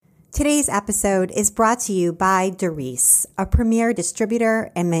Today's episode is brought to you by Doris, a premier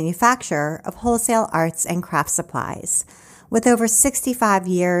distributor and manufacturer of wholesale arts and craft supplies, with over 65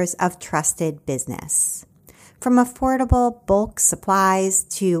 years of trusted business. From affordable bulk supplies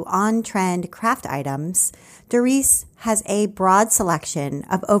to on-trend craft items, Doris has a broad selection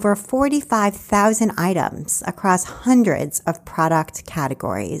of over 45,000 items across hundreds of product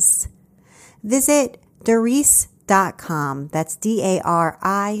categories. Visit Darice.com, that's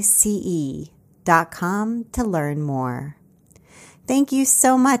DARICE.com, to learn more. Thank you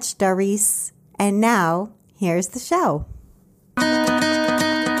so much, Doris. And now, here's the show.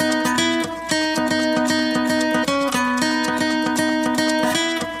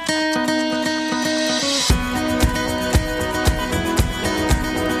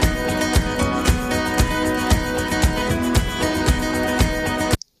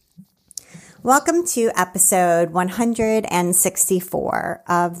 Welcome to episode 164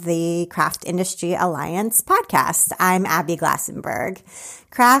 of the Craft Industry Alliance podcast. I'm Abby Glassenberg.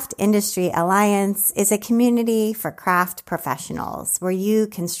 Craft Industry Alliance is a community for craft professionals where you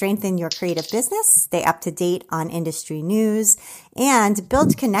can strengthen your creative business, stay up to date on industry news, and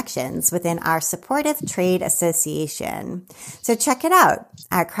build connections within our supportive trade association. So check it out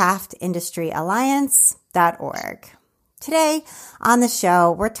at craftindustyalliance.org. Today on the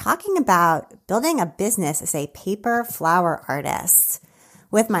show, we're talking about building a business as a paper flower artist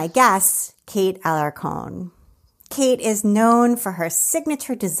with my guest, Kate Alarcon. Kate is known for her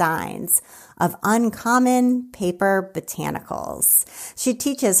signature designs of uncommon paper botanicals. She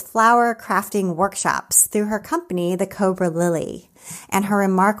teaches flower crafting workshops through her company, The Cobra Lily, and her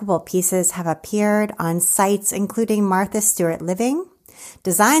remarkable pieces have appeared on sites including Martha Stewart Living,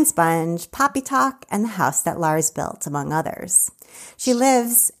 Design Sponge, Poppy Talk, and The House That Lars Built, among others. She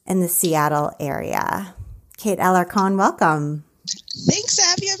lives in the Seattle area. Kate Alarcon, welcome. Thanks,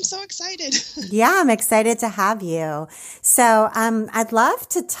 Abby. I'm so excited. Yeah, I'm excited to have you. So I'd love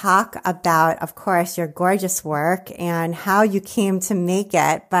to talk about, of course, your gorgeous work and how you came to make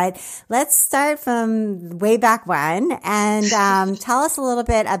it. But let's start from way back when and tell us a little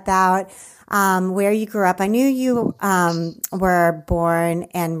bit about where you grew up. I knew you were born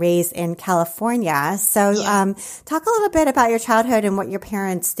and raised in California. So talk a little bit about your childhood and what your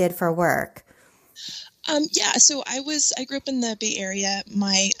parents did for work. So I grew up in the Bay Area.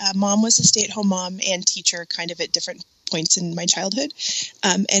 My mom was a stay-at-home mom and teacher kind of at different points in my childhood.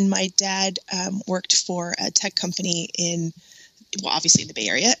 And my dad worked for a tech company obviously in the Bay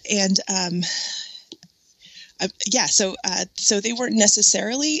Area. And so they weren't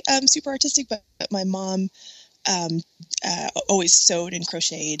necessarily super artistic, but my mom always sewed and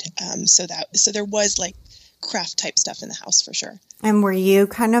crocheted. So there was like craft type stuff in the house for sure. And were you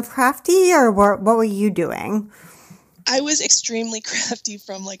kind of crafty, or what were you doing? I was extremely crafty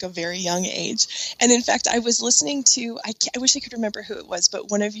from like a very young age. And in fact, I was listening to, I wish I could remember who it was,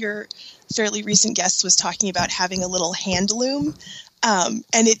 but one of your fairly recent guests was talking about having a little hand loom. And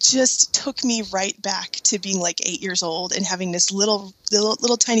it just took me right back to being like 8 years old and having this little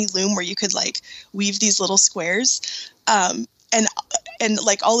tiny loom where you could like weave these little squares. And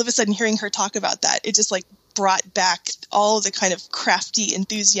like all of a sudden hearing her talk about that, it just like brought back all the kind of crafty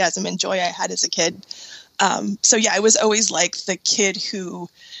enthusiasm and joy I had as a kid. I was always like the kid who,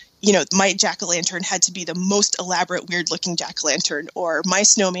 my jack-o'-lantern had to be the most elaborate, weird-looking jack-o'-lantern, or my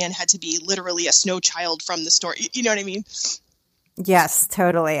snowman had to be literally a snow child from the store. You know what I mean? Yes,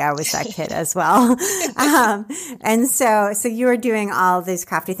 totally. I was that kid as well. And so you were doing all these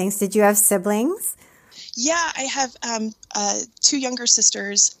crafty things. Did you have siblings? Yeah, I have two younger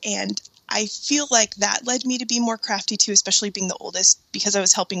sisters, and I feel like that led me to be more crafty too, especially being the oldest, because I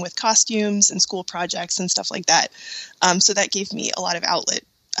was helping with costumes and school projects and stuff like that. So that gave me a lot of outlet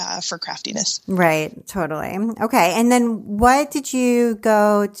for craftiness. Right. Totally. Okay. And then what did you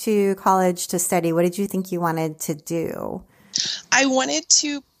go to college to study? What did you think you wanted to do? I wanted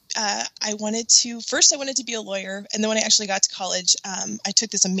to be a lawyer. And then when I actually got to college, I took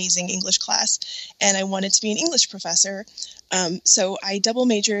this amazing English class and I wanted to be an English professor. So I double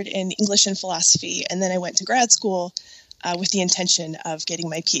majored in English and philosophy. And then I went to grad school with the intention of getting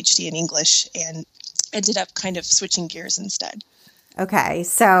my PhD in English and ended up kind of switching gears instead. Okay.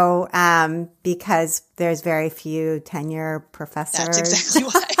 So, because there's very few tenure professors. That's exactly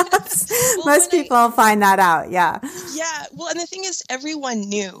why. Most people find that out. Yeah. Yeah. Well, and the thing is, everyone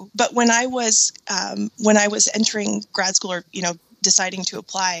knew, but when I was entering grad school or, deciding to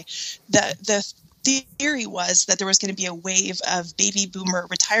apply, the theory was that there was going to be a wave of baby boomer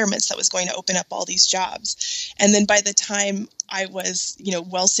retirements that was going to open up all these jobs. And then by the time I was,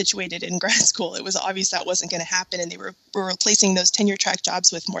 well situated in grad school, it was obvious that wasn't going to happen. And they were replacing those tenure track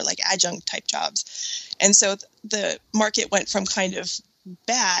jobs with more like adjunct type jobs. And so the market went from kind of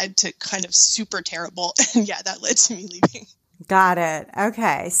bad to kind of super terrible. And yeah, that led to me leaving. Got it.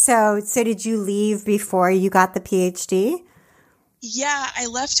 Okay. So did you leave before you got the PhD? Yeah, I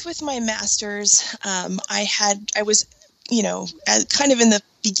left with my master's. I was, kind of in the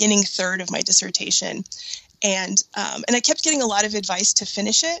beginning third of my dissertation. And I kept getting a lot of advice to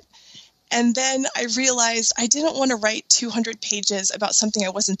finish it. And then I realized I didn't want to write 200 pages about something I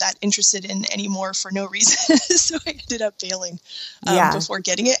wasn't that interested in anymore for no reason. So I ended up failing before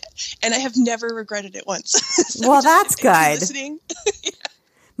getting it. And I have never regretted it once. So well, that's good. Listening. Yeah.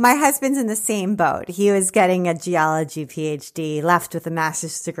 My husband's in the same boat. He was getting a geology PhD, left with a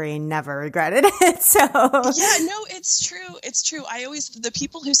master's degree, and never regretted it. So yeah, no, it's true. It's true. The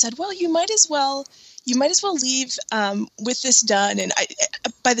people who said, well, you might as well leave with this done. And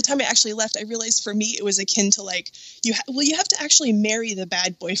by the time I actually left, I realized for me, it was akin to like, you have to actually marry the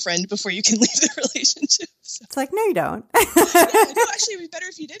bad boyfriend before you can leave the relationship. So. It's like, no, you don't. No, actually, it'd be better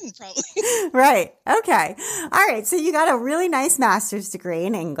if you didn't, probably. Right. Okay. All right. So you got a really nice master's degree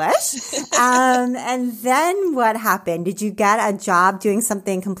in English. And then what happened? Did you get a job doing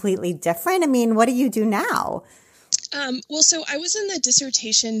something completely different? I mean, what do you do now? Well, so I was in the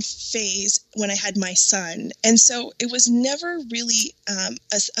dissertation phase when I had my son. And so it was never really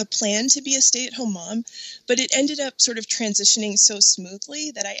a plan to be a stay-at-home mom, but it ended up sort of transitioning so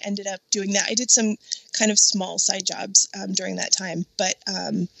smoothly that I ended up doing that. I did some kind of small side jobs during that time. But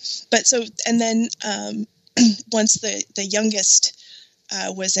so, and then once the youngest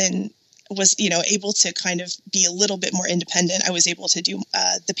was able to kind of be a little bit more independent, I was able to do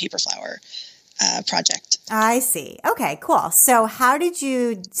the paper flower project. I see. Okay, cool. So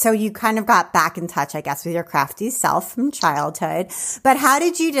so you kind of got back in touch, I guess, with your crafty self from childhood, but how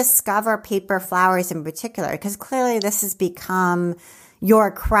did you discover paper flowers in particular? Because clearly this has become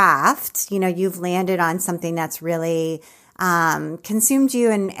your craft. You've landed on something that's really consumed you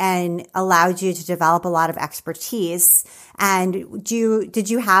and allowed you to develop a lot of expertise. And did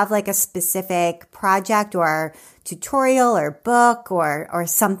you have like a specific project or tutorial or book or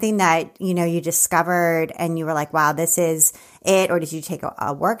something that, you discovered and you were like, wow, this is it? Or did you take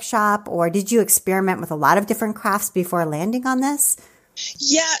a workshop, or did you experiment with a lot of different crafts before landing on this?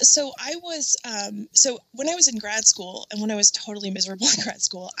 Yeah, so I was, so when I was in grad school and when I was totally miserable in grad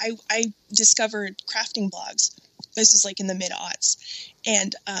school, I discovered crafting blogs. This is like in the mid-aughts.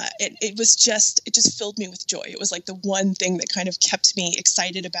 And it just filled me with joy. It was like the one thing that kind of kept me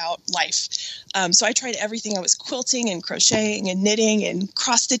excited about life. So I tried everything. I was quilting and crocheting and knitting and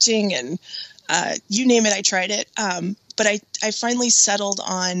cross-stitching and you name it, I tried it. But I finally settled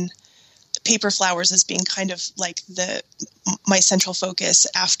on paper flowers as being kind of like my central focus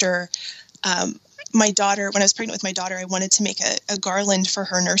after my daughter. When I was pregnant with my daughter, I wanted to make a garland for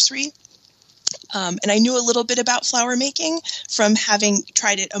her nursery. And I knew a little bit about flower making from having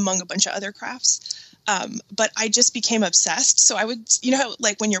tried it among a bunch of other crafts. But I just became obsessed. So I would, how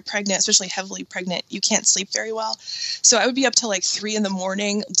like when you're pregnant, especially heavily pregnant, you can't sleep very well. So I would be up till like 3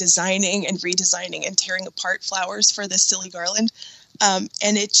 a.m. designing and redesigning and tearing apart flowers for this silly garland. And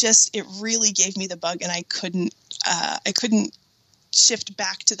it really gave me the bug, and I couldn't shift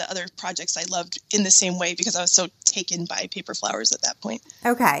back to the other projects I loved in the same way because I was so taken by paper flowers at that point.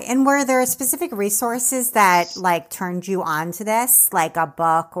 Okay. And were there specific resources that like turned you on to this, like a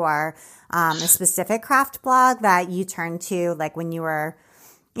book or a specific craft blog that you turned to, like when you were,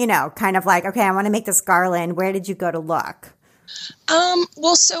 kind of like, okay, I want to make this garland. Where did you go to look?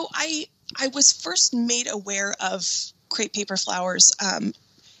 Well, so I was first made aware of crepe paper flowers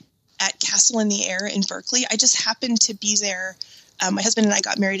at Castle in the Air in Berkeley. I just happened to be there. My husband and I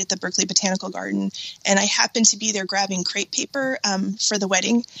got married at the Berkeley Botanical Garden, and I happened to be there grabbing crepe paper for the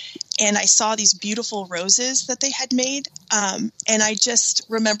wedding, and I saw these beautiful roses that they had made, and I just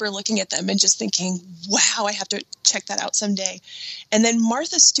remember looking at them and just thinking, wow, I have to check that out someday. And then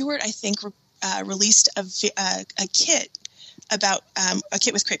Martha Stewart, I think, released a kit about a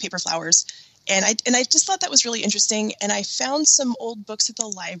kit with crepe paper flowers. And I just thought that was really interesting. And I found some old books at the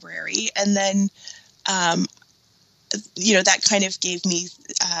library, and then, that kind of gave me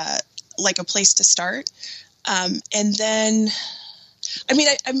like a place to start. And then,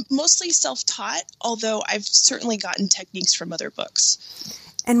 I'm mostly self-taught, although I've certainly gotten techniques from other books.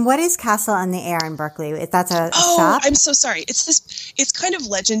 And what is Castle on the Air in Berkeley? That's a Oh, shop? I'm so sorry. It's kind of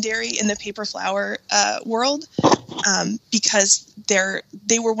legendary in the paper flower world because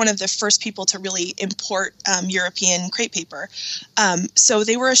they were one of the first people to really import European crepe paper. So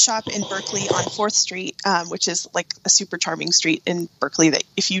they were a shop in Berkeley on 4th Street, which is like a super charming street in Berkeley that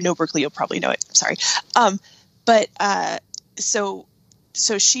if you know Berkeley, you'll probably know it. I'm sorry.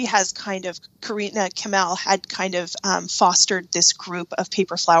 So she has Karina Kamel had fostered this group of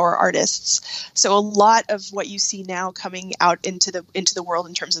paper flower artists. So a lot of what you see now coming out into the world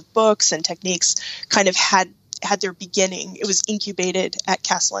in terms of books and techniques kind of had their beginning. It was incubated at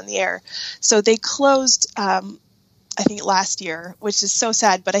Castle on the Air. So they closed, I think last year, which is so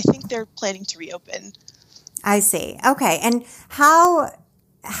sad, but I think they're planning to reopen. I see. Okay. And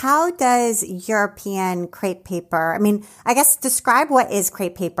how does European crepe paper, I guess describe what is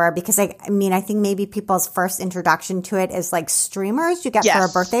crepe paper, because I think maybe people's first introduction to it is like streamers you get for a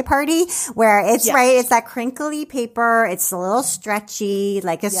birthday party, where it's right, it's that crinkly paper, it's a little stretchy,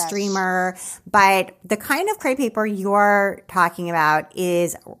 like a streamer, but the kind of crepe paper you're talking about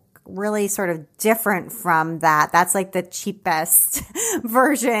is really sort of different from that. That's like the cheapest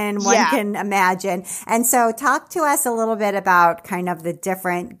version one can imagine. And so talk to us a little bit about kind of the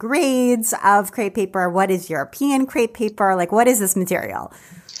different grades of crepe paper. What is European crepe paper? Like, what is this material?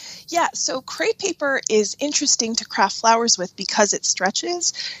 Yeah, so crepe paper is interesting to craft flowers with because it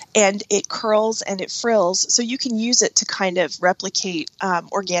stretches and it curls and it frills. So you can use it to kind of replicate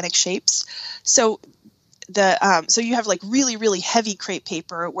organic shapes. So so you have like really, really heavy crepe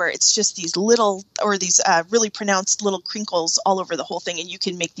paper where it's just these little or these really pronounced little crinkles all over the whole thing. And you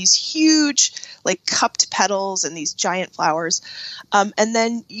can make these huge like cupped petals and these giant flowers. And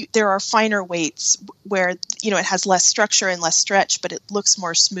then there are finer weights where, it has less structure and less stretch, but it looks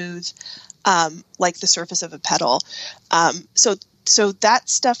more smooth, like the surface of a petal. So that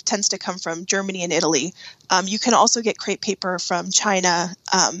stuff tends to come from Germany and Italy. You can also get crepe paper from China,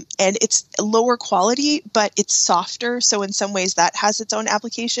 and it's lower quality, but it's softer. So in some ways that has its own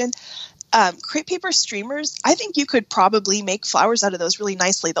application. Crepe paper streamers, I think you could probably make flowers out of those really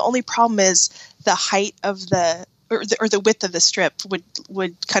nicely. The only problem is the height of or the width of the strip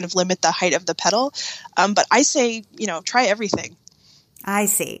would kind of limit the height of the petal. But I say, try everything. I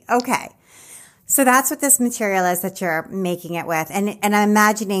see. Okay. So that's what this material is that you're making it with. And I'm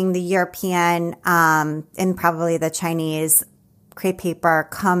imagining the European and probably the Chinese crepe paper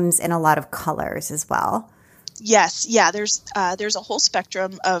comes in a lot of colors as well. Yes. Yeah. There's a whole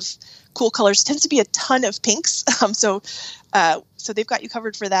spectrum of cool colors. It tends to be a ton of pinks. So they've got you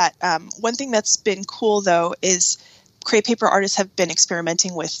covered for that. One thing that's been cool though is crepe paper artists have been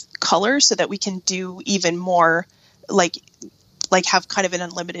experimenting with colors so that we can do even more like have kind of an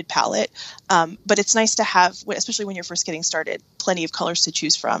unlimited palette. But it's nice to have, especially when you're first getting started, plenty of colors to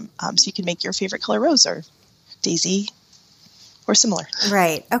choose from. So you can make your favorite color rose or daisy or similar.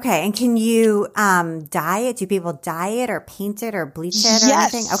 Right. Okay. And can you dye it? Do people dye it or paint it or bleach it or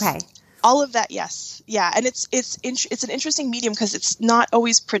anything? Okay. All of that, yes. Yeah. And it's an interesting medium because it's not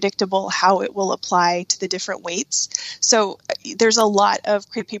always predictable how it will apply to the different weights. So there's a lot of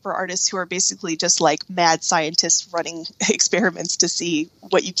crepe paper artists who are basically just like mad scientists running experiments to see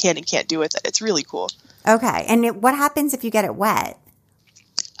what you can and can't do with it. It's really cool. Okay. And what happens if you get it wet?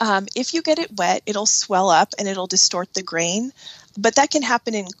 If you get it wet, it'll swell up and it'll distort the grain. But that can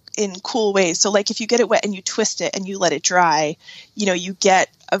happen in cool ways. So like if you get it wet and you twist it and you let it dry, you get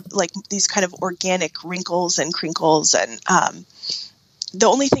like these kind of organic wrinkles and crinkles. And the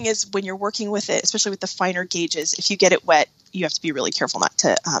only thing is when you're working with it, especially with the finer gauges, if you get it wet, you have to be really careful not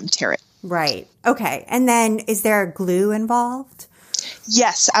to tear it. Right. Okay. And then is there glue involved?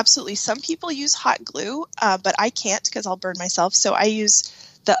 Yes, absolutely. Some people use hot glue, but I can't because I'll burn myself. So I use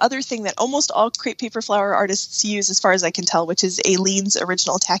the other thing that almost all crepe paper flower artists use, as far as I can tell, which is Aleene's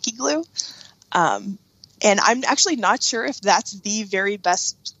Original Tacky Glue. And I'm actually not sure if that's the very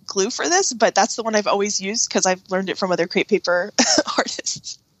best glue for this, but that's the one I've always used because I've learned it from other crepe paper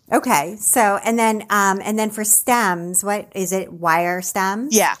artists. Okay. So, and then for stems, what is it? Wire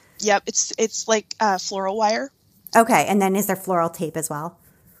stems? Yeah. Yep. It's like floral wire. Okay. And then is there floral tape as well?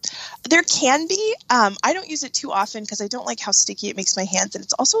 There can be. I don't use it too often because I don't like how sticky it makes my hands. And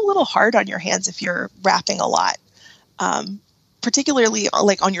it's also a little hard on your hands if you're wrapping a lot, particularly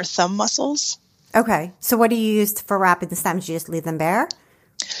like on your thumb muscles. Okay. So what do you use for wrapping the stems? You just leave them bare?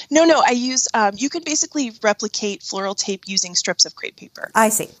 No. I use, you can basically replicate floral tape using strips of crepe paper. I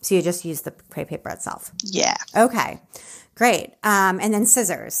see. So you just use the crepe paper itself. Yeah. Okay. Great. And then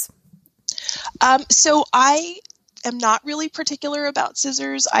scissors. So am not really particular about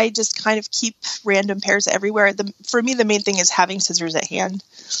scissors. I just kind of keep random pairs everywhere. For me, the main thing is having scissors at hand.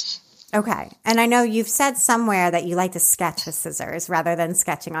 Okay. And I know you've said somewhere that you like to sketch with scissors rather than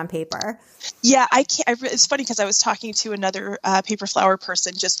sketching on paper. Yeah, I can't. It's funny because I was talking to another paper flower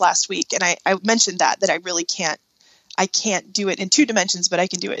person just last week, and I mentioned that I really can't. I can't do it in 2 dimensions, but I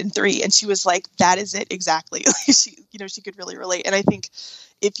can do it in 3. And she was like, "That is it exactly." She could really relate. And I think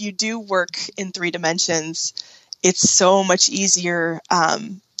if you do work in 3 dimensions, it's so much easier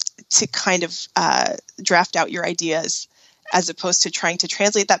to kind of draft out your ideas, as opposed to trying to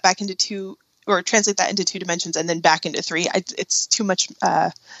translate that back into 2 dimensions and then back into 3. It's too much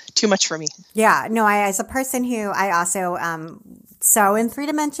for me. Yeah, no, as a person who I also sew in 3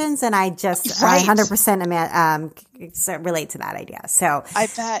 dimensions, and I just Right. 100% relate to that idea. So I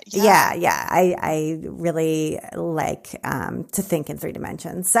bet. Yeah. I really like to think in 3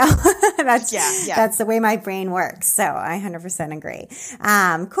 dimensions. So that's the way my brain works. So I 100% agree.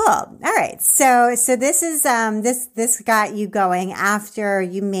 Cool. All right. So this is this got you going after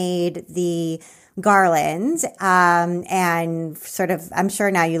you made the garland, and sort of, I'm sure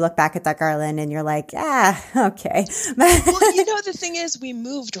now you look back at that garland and you're like, okay. Well, the thing is, we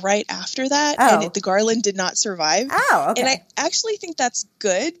moved right after that, and the garland did not survive. Oh, okay. And I actually think that's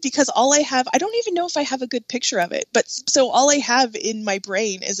good, because I don't even know if I have a good picture of it, but so all I have in my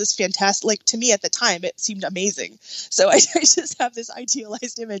brain is this fantastic, like, to me at the time, it seemed amazing. So I just have this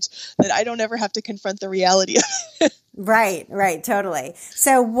idealized image that I don't ever have to confront the reality of it. Right, totally.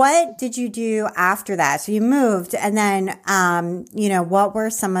 So what did you do after that? So you moved, and then, what were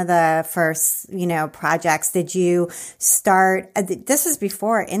some of the first, projects? Did you start, this is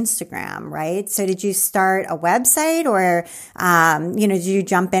before Instagram, right? So did you start a website, or, did you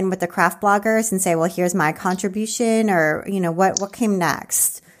jump in with the craft bloggers and say, well, here's my contribution, or, what came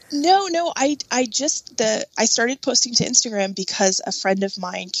next? No, I started posting to Instagram because a friend of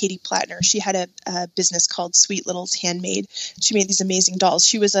mine, Katie Plattner, she had a business called Sweet Littles Handmade. She made these amazing dolls.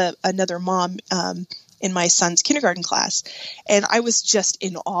 She was another mom in my son's kindergarten class, and I was just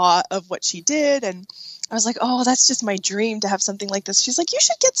in awe of what she did. And I was like, oh, that's just my dream to have something like this. She's like, you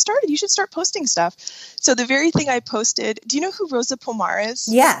should get started. You should start posting stuff. So the very thing I posted, do you know who Rosa Pomar is?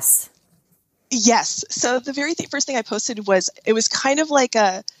 Yes. Yes. So the very first thing I posted was, it was kind of like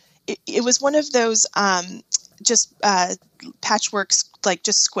it was one of those just patchworks, like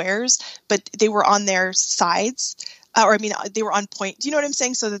just squares, but they were on their sides. They were on point. Do you know what I'm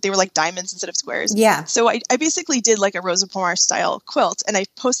saying? So that they were like diamonds instead of squares. Yeah. So I basically did like a Rosa Pomar style quilt, and I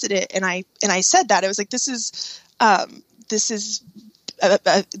posted it, and I said that I was like, this was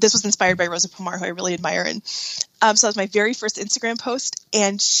inspired by Rosa Pomar, who I really admire. And so that was my very first Instagram post,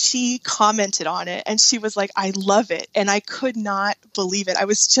 and she commented on it, and she was like, I love it. And I could not believe it. I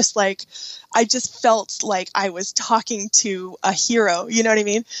was just like, I just felt like I was talking to a hero. You know what I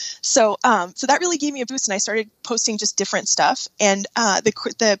mean? So that really gave me a boost, and I started posting just different stuff. And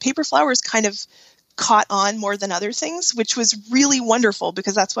the paper flowers kind of caught on more than other things, which was really wonderful,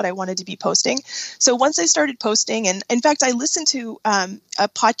 because that's what I wanted to be posting. So once I started posting, and in fact, I listened to a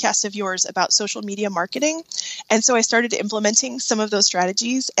podcast of yours about social media marketing. And so I started implementing some of those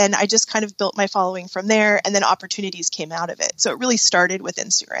strategies, and I just kind of built my following from there. And then opportunities came out of it. So it really started with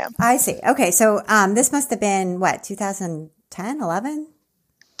Instagram. I see. Okay. So this must have been 2010, 11?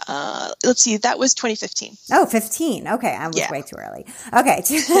 Let's see, that was 2015. Oh, 15. Okay. I was way too early. Okay.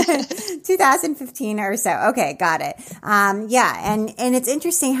 2015 or so. Okay. Got it. And it's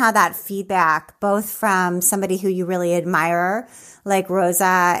interesting how that feedback, both from somebody who you really admire, like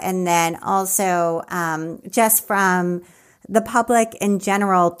Rosa, and then also, just from the public in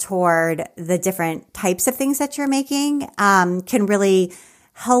general toward the different types of things that you're making, can really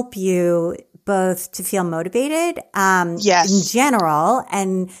help you both to feel motivated, yes, in general,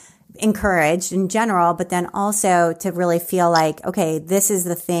 and encouraged in general, but then also to really feel like, okay, this is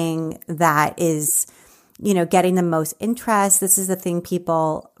the thing that is, getting the most interest. This is the thing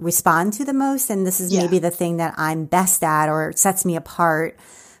people respond to the most. And this is maybe the thing that I'm best at, or sets me apart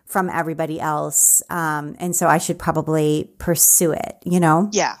from everybody else. And so I should probably pursue it,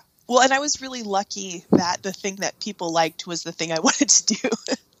 Yeah. Well, and I was really lucky that the thing that people liked was the thing I wanted to do.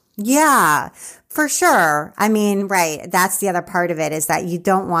 Yeah, for sure. I mean, right. That's the other part of it, is that you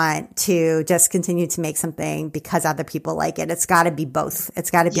don't want to just continue to make something because other people like it. It's got to be both.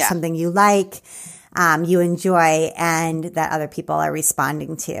 It's got to be something you like, you enjoy, and that other people are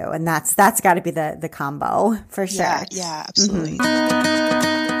responding to. And that's got to be the combo for sure. Yeah, absolutely.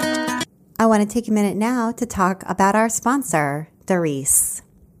 Mm-hmm. I want to take a minute now to talk about our sponsor, Darice.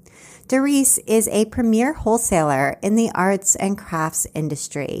 Darice is a premier wholesaler in the arts and crafts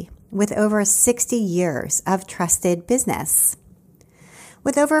industry. with over 60 years of trusted business.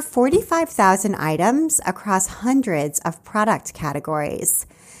 With over 45,000 items across hundreds of product categories,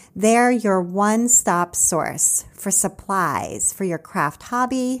 they're your one-stop source for supplies for your craft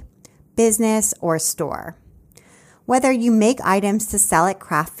hobby, business, or store. Whether you make items to sell at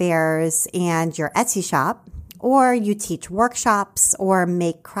craft fairs and your Etsy shop, or you teach workshops or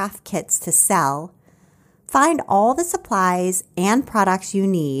make craft kits to sell, find all the supplies and products you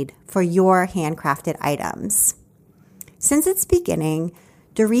need for your handcrafted items. Since its beginning,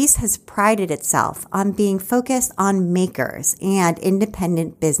 Doris has prided itself on being focused on makers and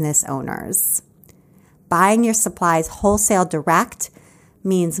independent business owners. Buying your supplies wholesale direct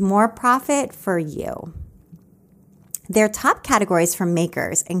means more profit for you. Their top categories for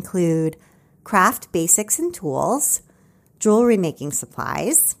makers include craft basics and tools, jewelry making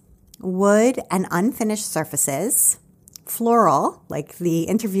supplies, wood and unfinished surfaces, floral, like the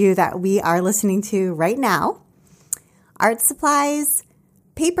interview that we are listening to right now, art supplies,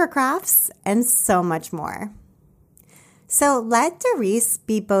 paper crafts, and so much more. So let Doris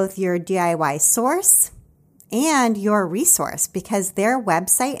be both your DIY source and your resource, because their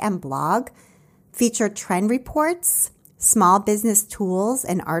website and blog feature trend reports, small business tools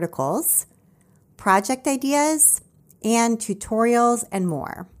and articles, project ideas, and tutorials and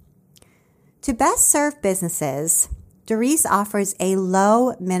more. To best serve businesses, Doris offers a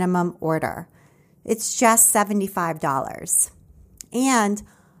low minimum order. It's just $75. And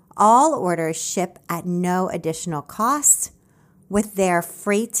all orders ship at no additional cost with their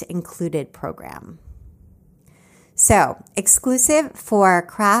freight included program. So, exclusive for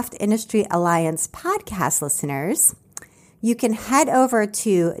Craft Industry Alliance podcast listeners, you can head over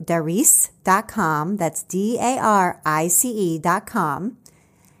to Darice.com, that's DARICE.com,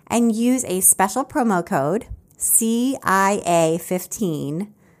 and use a special promo code CIA15,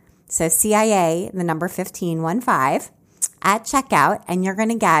 so CIA, the number 15, at checkout, and you're going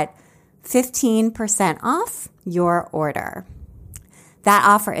to get 15% off your order. That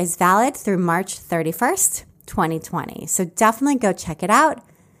offer is valid through March 31st, 2020. So definitely go check it out.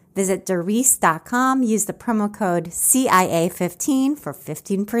 Visit Darice.com, use the promo code CIA15 for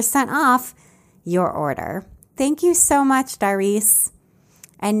 15% off your order. Thank you so much, Darice.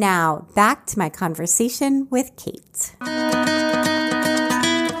 And now back to my conversation with Kate.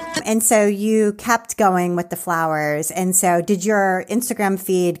 And so you kept going with the flowers. And so did your Instagram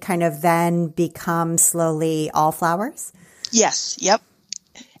feed kind of then become slowly all flowers? Yes. Yep.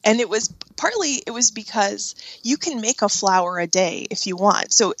 And it was because you can make a flower a day if you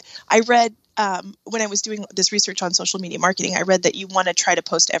want. So I read, when I was doing this research on social media marketing, I read that you want to try to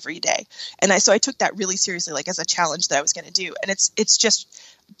post every day. And so I took that really seriously, like as a challenge that I was going to do. And it's just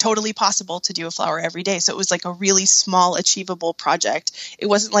totally possible to do a flower every day. So it was like a really small, achievable project. It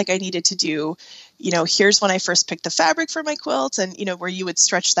wasn't like I needed to do, here's when I first picked the fabric for my quilt and, where you would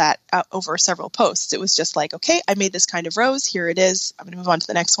stretch that out over several posts. It was just like, okay, I made this kind of rose. Here it is. I'm going to move on to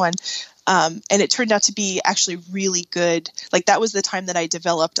the next one. And it turned out to be actually really good. Like that was the time that I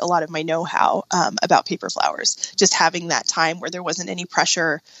developed a lot of my know-how about paper flowers, just having that time where there wasn't any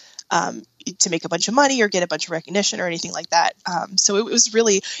pressure to make a bunch of money or get a bunch of recognition or anything like that. So it was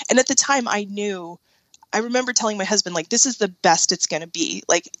really, and at the time I remember telling my husband, like, this is the best it's going to be.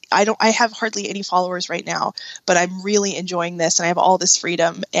 Like, I have hardly any followers right now, but I'm really enjoying this and I have all this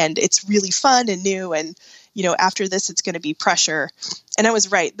freedom and it's really fun and new. And, after this, it's going to be pressure. And I was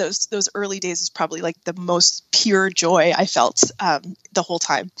right. Those early days was probably like the most pure joy I felt the whole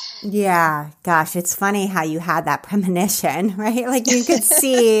time. Yeah. Gosh, it's funny how you had that premonition, right? Like you could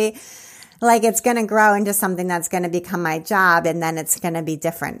see like it's going to grow into something that's going to become my job and then it's going to be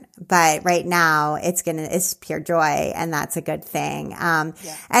different. But right now it's pure joy and that's a good thing. And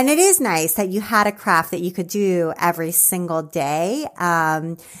it is nice that you had a craft that you could do every single day.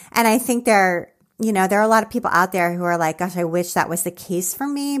 And I think there are a lot of people out there who are like, gosh, I wish that was the case for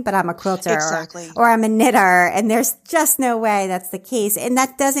me, but I'm a quilter or I'm a knitter and there's just no way that's the case. And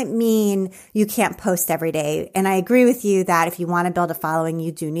that doesn't mean you can't post every day. And I agree with you that if you want to build a following,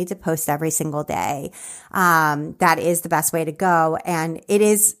 you do need to post every single day. That is the best way to go. And it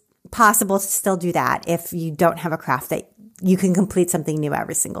is possible to still do that if you don't have a craft that you can complete something new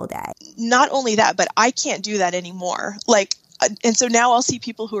every single day. Not only that, but I can't do that anymore. And so now I'll see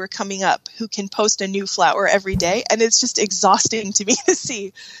people who are coming up who can post a new flower every day. And it's just exhausting to me to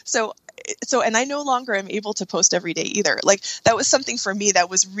see. So, and I no longer am able to post every day either. Like that was something for me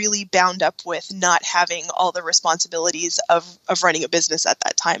that was really bound up with not having all the responsibilities of running a business at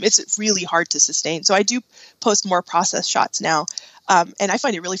that time. It's really hard to sustain. So I do post more process shots now. And I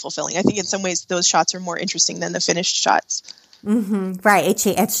find it really fulfilling. I think in some ways those shots are more interesting than the finished shots. Right.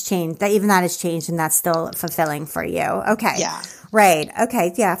 It's changed. That even that has changed, and that's still fulfilling for you. Okay. Yeah. Right.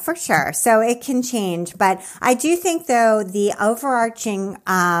 Okay. Yeah, for sure. So it can change, but I do think though the overarching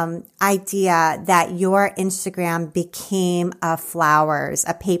idea that your Instagram became a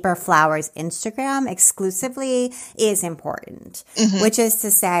paper flowers Instagram exclusively is important, which is to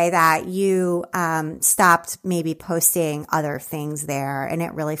say that you stopped maybe posting other things there, and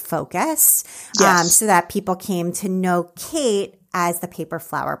it really focused, so that people came to know Kate as the paper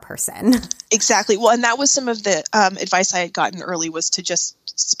flower person. Exactly. Well, and that was some of the advice I had gotten early, was to just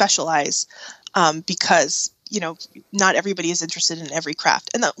specialize, because, not everybody is interested in every craft.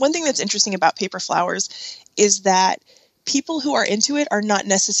 And the one thing that's interesting about paper flowers is that people who are into it are not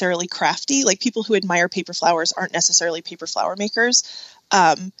necessarily crafty. Like, people who admire paper flowers aren't necessarily paper flower makers.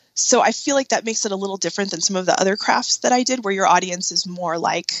 So I feel like that makes it a little different than some of the other crafts that I did, where your audience is more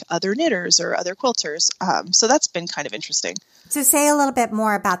like other knitters or other quilters. So that's been kind of interesting. So say a little bit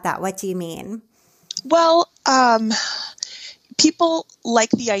more about that. What do you mean? Well, people like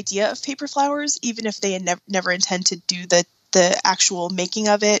the idea of paper flowers, even if they never intend to do the actual making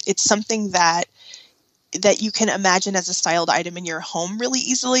of it. It's something that you can imagine as a styled item in your home really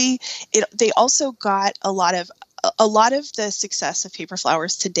easily. They also got a lot of the success of paper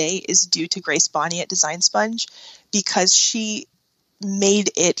flowers today is due to Grace Bonney at Design Sponge, because she made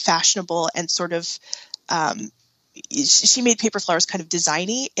it fashionable and sort of she made paper flowers kind of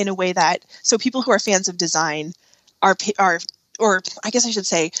designy in a way that, so people who are fans of design are, or I guess I should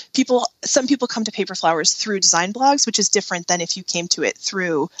say, some people come to paper flowers through design blogs, which is different than if you came to it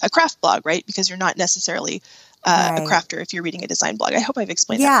through a craft blog, right? Because you're not necessarily a crafter if you're reading a design blog. I hope I've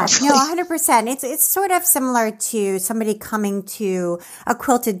explained that properly. No, 100%. It's sort of similar to somebody coming to a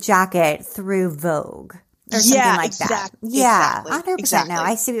quilted jacket through Vogue. Or something like that. Yeah, 100%. Exactly. No,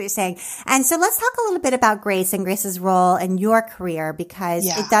 I see what you're saying. And so let's talk a little bit about Grace and Grace's role in your career, because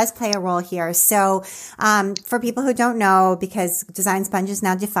it does play a role here. So for people who don't know, because Design Sponge is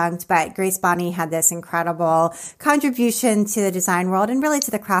now defunct, but Grace Bonney had this incredible contribution to the design world and really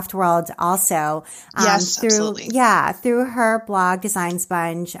to the craft world also. Absolutely. Through her blog, Design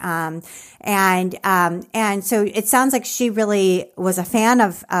Sponge. And so it sounds like she really was a fan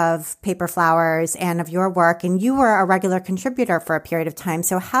of paper flowers and of your work, and you were a regular contributor for a period of time.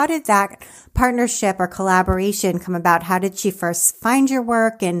 So how did that partnership or collaboration come about? How did she first find your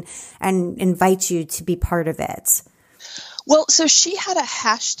work and invite you to be part of it? Well, so she had a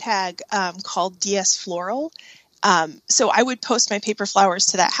hashtag called DS Floral. So I would post my paper flowers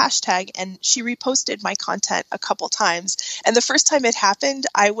to that hashtag, and she reposted my content a couple times. And the first time it happened,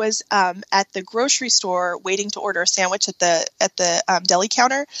 I was at the grocery store waiting to order a sandwich at the deli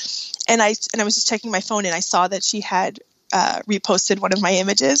counter, and I was just checking my phone, and I saw that she had reposted one of my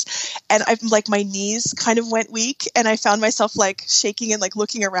images, and I'm like, my knees kind of went weak, and I found myself like shaking and like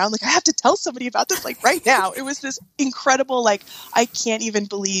looking around, like I have to tell somebody about this like right now. It was this incredible, like, I can't even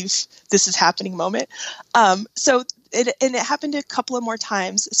believe this is happening moment. So it happened a couple of more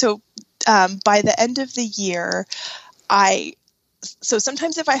times. So by the end of the year, so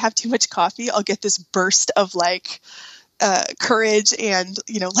sometimes if I have too much coffee, I'll get this burst of like courage and,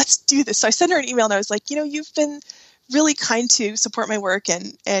 let's do this. So I sent her an email, and I was like, you've been really kind to support my work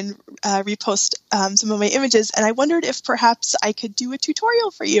and repost some of my images, and I wondered if perhaps I could do a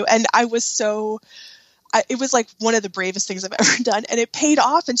tutorial for you. And I was it was like one of the bravest things I've ever done, and it paid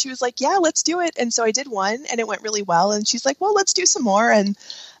off. And she was like, yeah, let's do it. And so I did one, and it went really well. And she's like, well, let's do some more. And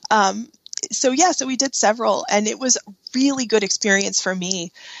so we did several, and it was a really good experience for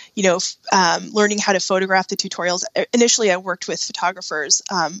me, learning how to photograph the tutorials. Initially, I worked with photographers,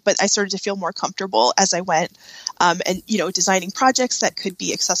 but I started to feel more comfortable as I went, and, designing projects that could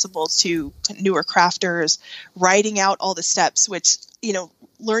be accessible to newer crafters, writing out all the steps, which,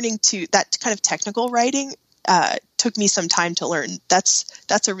 learning to that kind of technical writing took me some time to learn.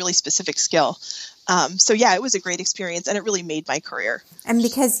 That's a really specific skill. It was a great experience, and it really made my career. And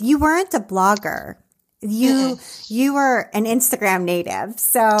because you weren't a blogger, you were an Instagram native.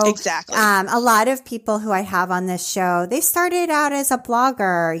 So exactly. A lot of people who I have on this show, they started out as a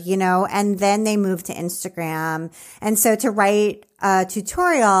blogger, and then they moved to Instagram. And so to write a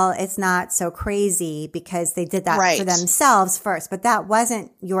tutorial, it's not so crazy because they did that for themselves first, but that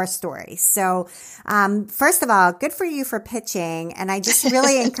wasn't your story. So, first of all, good for you for pitching. And I just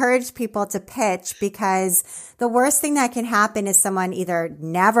really encourage people to pitch, because the worst thing that can happen is someone either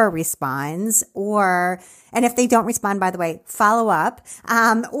never responds and if they don't respond, by the way, follow up,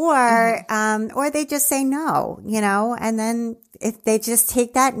 or they just say no, and then if they just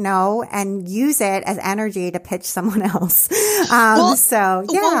take that no and use it as energy to pitch someone else. Well,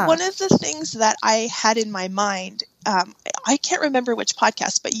 one of the things that I had in my mind, I can't remember which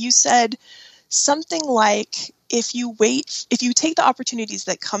podcast, but you said something like, if you take the opportunities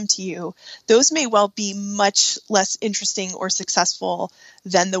that come to you, those may well be much less interesting or successful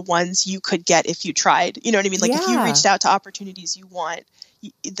than the ones you could get if you tried. You know what I mean? Like if you reached out to opportunities you want,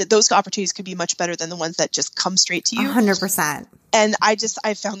 those opportunities could be much better than the ones that just come straight to you. 100%. And I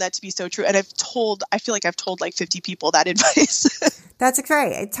found that to be so true. And I feel like I've told like 50 people that advice. That's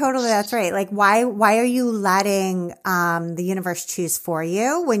great. Totally. That's right. Like why are you letting the universe choose for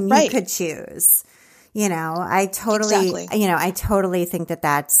you when you could choose? You know, I totally think that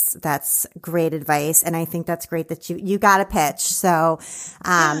that's great advice. And I think that's great that you got a pitch. So,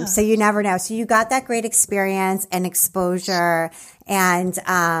 so you never know. So you got that great experience and exposure and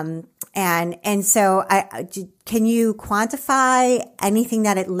so can you quantify anything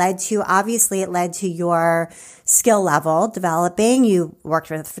that it led to? Obviously, it led to your skill level developing. You worked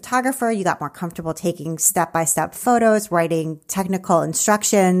with a photographer. You got more comfortable taking step-by-step photos, writing technical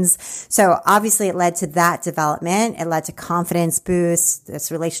instructions. So obviously, it led to that development. It led to confidence boost,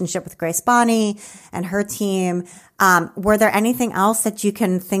 this relationship with Grace Bonney and her team. Were there anything else that you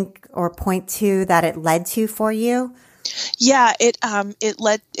can think or point to that it led to for you? Yeah, it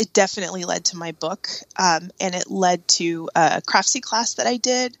definitely led to my book, and it led to a Craftsy class that I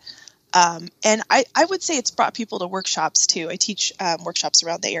did. And I would say it's brought people to workshops too. I teach workshops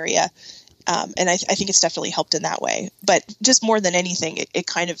around the area. And I think it's definitely helped in that way. But just more than anything, it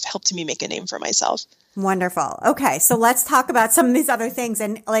kind of helped me make a name for myself. Wonderful. Okay. So let's talk about some of these other things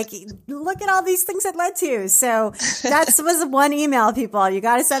and like, look at all these things it led to. So that was one email, people. You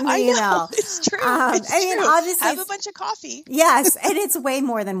got to send me an email. It's true. It's true. Obviously, have a bunch of coffee. Yes. And it's way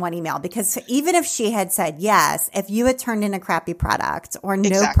more than one email because even if she had said yes, if you had turned in a crappy product or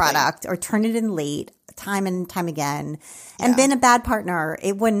no product or turned it in late, time and time again and been a bad partner,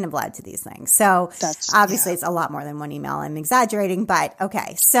 it wouldn't have led to these things. So obviously it's a lot more than one email. I'm exaggerating, but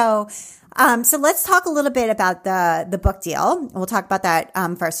okay. So let's talk a little bit about the book deal. We'll talk about that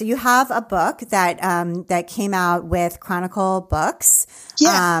first. So you have a book that came out with Chronicle Books.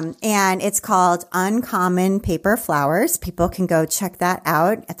 Yeah. And it's called Uncommon Paper Flowers. People can go check that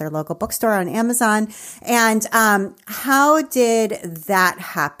out at their local bookstore on Amazon. And how did that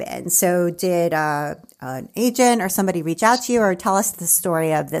happen? So did an agent or somebody reach out to you, or tell us the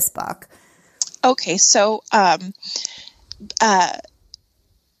story of this book? Okay, so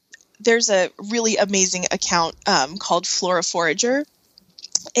there's a really amazing account called Flora Forager,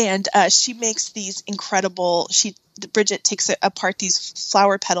 and she makes these incredible. Bridget takes apart these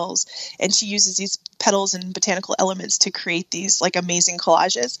flower petals, and she uses these petals and botanical elements to create these like amazing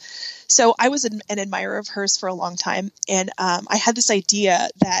collages. So I was an admirer of hers for a long time, and I had this idea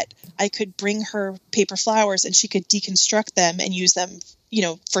that I could bring her paper flowers and she could deconstruct them and use them,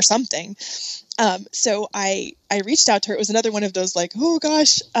 for something. So I reached out to her. It was another one of those like, oh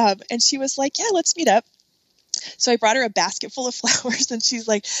gosh. And she was like, yeah, let's meet up. So I brought her a basket full of flowers, and she's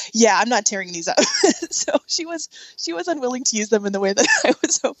like, yeah, I'm not tearing these up. So she was unwilling to use them in the way that I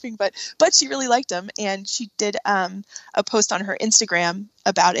was hoping, but she really liked them. And she did a post on her Instagram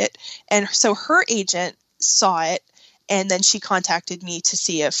about it. And so her agent saw it, and then she contacted me to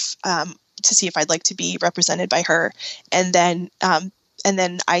see if I'd like to be represented by her. And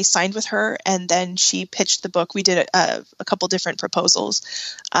then I signed with her, and then she pitched the book. We did a couple different proposals.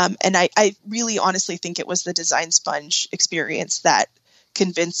 And I really honestly think it was the Design Sponge experience that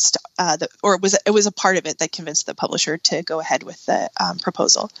convinced it was a part of it that convinced the publisher to go ahead with the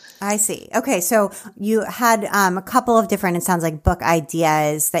proposal. I see. Okay. So you had a couple of different, it sounds like, book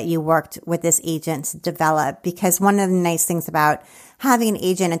ideas that you worked with this agent to develop, because one of the nice things about having an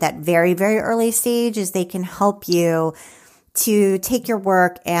agent at that very, very early stage is they can help you to take your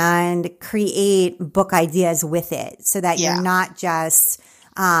work and create book ideas with it, so that you're not just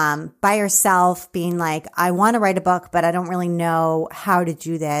by yourself being like, I want to write a book, but I don't really know how to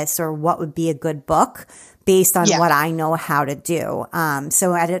do this or what would be a good book based on what I know how to do.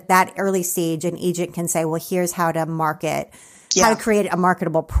 So at that early stage, an agent can say, well, here's how to market, how to create a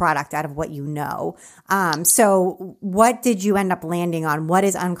marketable product out of what you know. So what did you end up landing on? What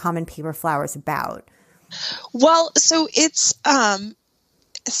is Uncommon Paper Flowers about? Well, so it's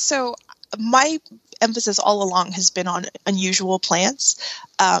so my emphasis all along has been on unusual plants.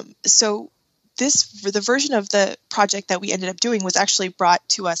 So the version of the project that we ended up doing was actually brought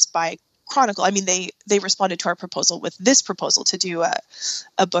to us by Chronicle. I mean, they responded to our proposal with this proposal to do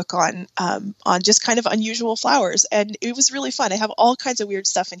a book on just kind of unusual flowers, and it was really fun. I have all kinds of weird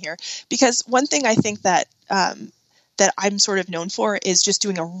stuff in here, because one thing I think that I'm sort of known for is just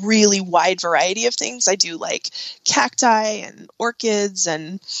doing a really wide variety of things. I do like cacti and orchids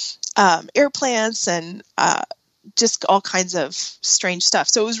and air plants and just all kinds of strange stuff.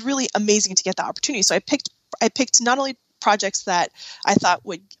 So it was really amazing to get the opportunity. So I picked not only projects that I thought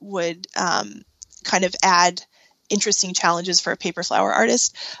would kind of add interesting challenges for a paper flower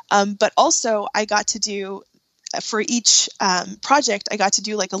artist, but also I got to do, for each project, I got to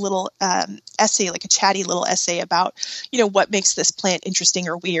do like a little essay, like a chatty little essay about, what makes this plant interesting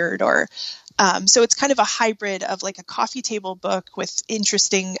or weird, or so it's kind of a hybrid of like a coffee table book with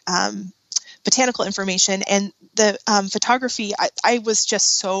interesting botanical information. And the photography, I was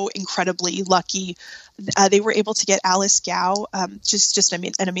just so incredibly lucky. They were able to get Alice Gow, just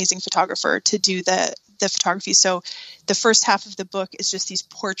an amazing photographer, to do the photography. So the first half of the book is just these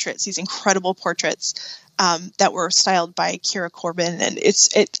portraits, these incredible portraits that were styled by Kira Corbin. And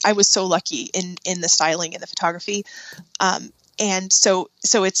I was so lucky in the styling and the photography. And so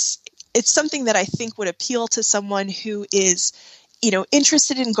it's something that I think would appeal to someone who is,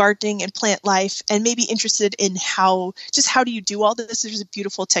 interested in gardening and plant life, and maybe interested in how do you do all this? There's a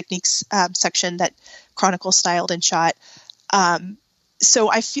beautiful techniques section that Chronicle styled and shot.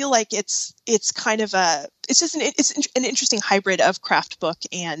 So I feel like it's kind of it's an interesting hybrid of craft book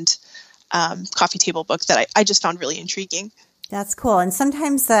and coffee table book that I just found really intriguing. That's cool. And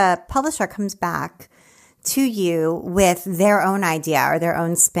sometimes the publisher comes back to you with their own idea or their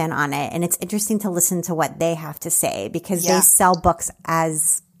own spin on it. And it's interesting to listen to what they have to say, because they sell books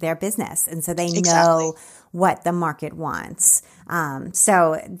as their business. And so they know what the market wants.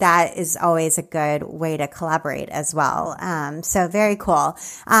 So that is always a good way to collaborate as well. So very cool.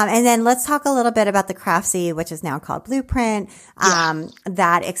 And then let's talk a little bit about the Craftsy, which is now called Blueprint,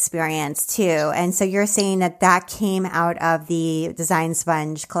 that experience too. And so you're saying that came out of the Design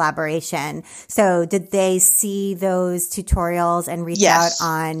Sponge collaboration. So did they see those tutorials and reach out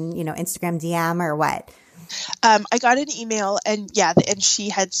on, Instagram DM or what? I got an email, and she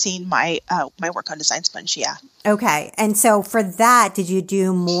had seen my work on Design Sponge. Yeah. Okay. And so for that, did you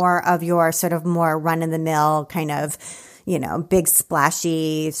do more of your sort of more run of the mill kind of, big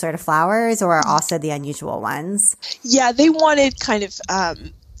splashy sort of flowers, or also the unusual ones? Yeah, they wanted kind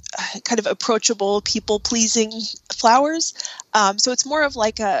of approachable, people pleasing flowers. So it's more of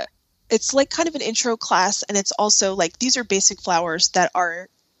it's like kind of an intro class, and it's also like, these are basic flowers that are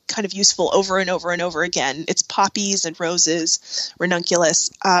kind of useful over and over and over again. It's poppies and roses, ranunculus.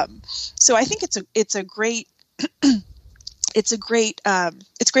 So I think it's great it's great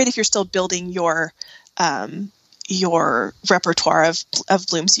if you're still building your repertoire of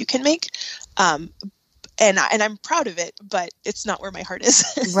blooms you can make. And I'm proud of it, but it's not where my heart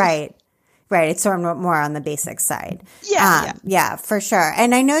is. Right. It's sort of more on the basic side. Yeah, for sure.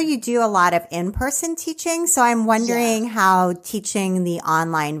 And I know you do a lot of in-person teaching, so I'm wondering how teaching the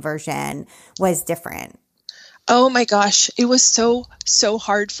online version was different. Oh my gosh, it was so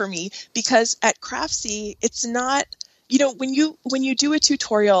hard for me, because at Craftsy, it's not, when you do a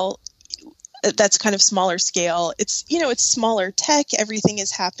tutorial that's kind of smaller scale, it's smaller tech, everything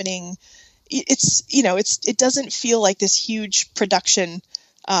is happening. It doesn't feel like this huge production,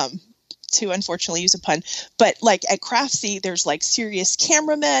 to unfortunately use a pun, but like at Craftsy, there's like serious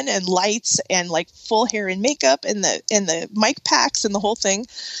cameramen and lights and like full hair and makeup and the mic packs and the whole thing.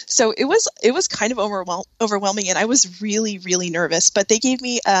 So it was kind of overwhelming, and I was really, really nervous, but they gave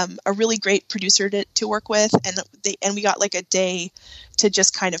me a really great producer to work with, and we got like a day to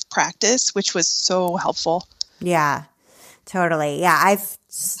just kind of practice, which was so helpful. Yeah, totally. Yeah. I've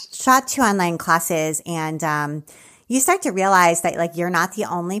shot 2 online classes, and, you start to realize that like you're not the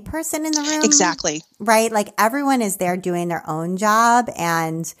only person in the room. Exactly. Right? Like everyone is there doing their own job,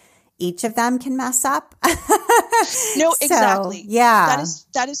 and each of them can mess up. No, exactly. Yeah.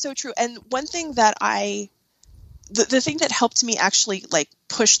 That is so true. And one thing that the thing that helped me actually like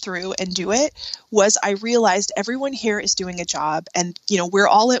push through and do it was, I realized everyone here is doing a job, and we're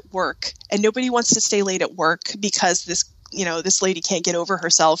all at work, and nobody wants to stay late at work because this lady can't get over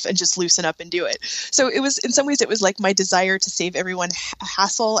herself and just loosen up and do it. So it was, in some ways, it was like my desire to save everyone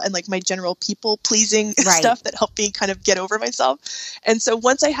hassle and like my general people pleasing stuff that helped me kind of get over myself. And so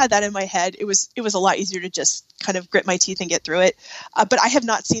once I had that in my head, it was a lot easier to just kind of grit my teeth and get through it. But I have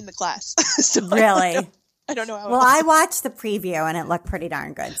not seen the class. So really? I don't know how. Well, I watched the preview and it looked pretty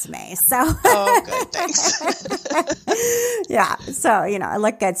darn good to me. So. Oh, good. Thanks. Yeah. So, it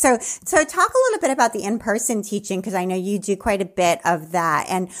looked good. So talk a little bit about the in-person teaching, because I know you do quite a bit of that.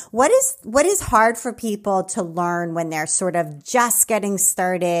 And what is hard for people to learn when they're sort of just getting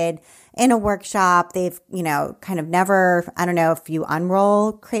started in a workshop. They've, kind of never, I don't know if you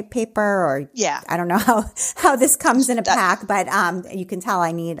unroll crepe paper or I don't know how this comes in a pack, but you can tell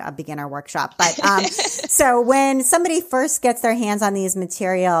I need a beginner workshop. But so when somebody first gets their hands on these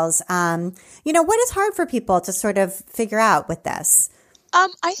materials, what is hard for people to sort of figure out with this?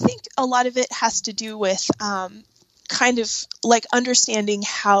 I think a lot of it has to do with kind of like understanding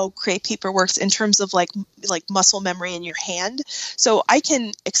how crepe paper works in terms of like muscle memory in your hand. So I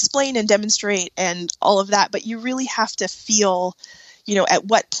can explain and demonstrate and all of that, but you really have to feel, at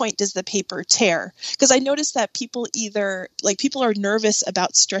what point does the paper tear? Because I noticed that people are nervous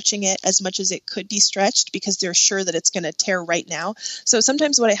about stretching it as much as it could be stretched because they're sure that it's going to tear right now. So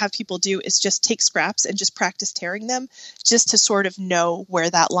sometimes what I have people do is just take scraps and just practice tearing them just to sort of know where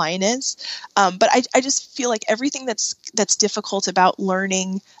that line is. But I just feel like everything that's difficult about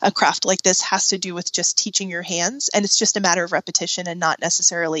learning a craft like this has to do with just teaching your hands. And it's just a matter of repetition and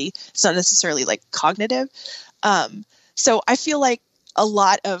it's not necessarily like cognitive. So I feel like a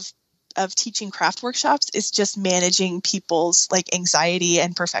lot of teaching craft workshops is just managing people's like anxiety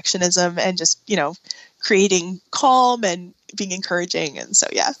and perfectionism and just, creating calm and being encouraging. And so,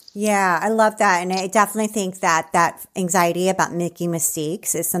 yeah. Yeah, I love that. And I definitely think that anxiety about making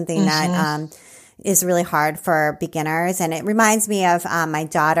mistakes is something that is really hard for beginners. And it reminds me of my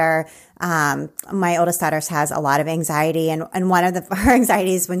daughter. My oldest daughter has a lot of anxiety, and one of her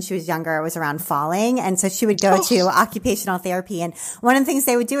anxieties when she was younger was around falling. And so she would go to occupational therapy. And one of the things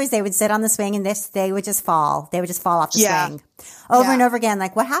they would do is they would sit on the swing and they would just fall. They would just fall off the swing over and over again.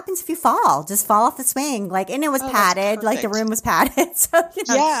 Like, what happens if you fall? Just fall off the swing. And it was padded, like the room was padded. So,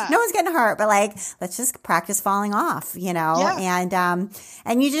 no one's getting hurt, but let's just practice falling off,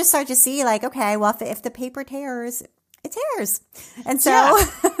 and you just start to see okay, well, if the paper tears, it tears. And so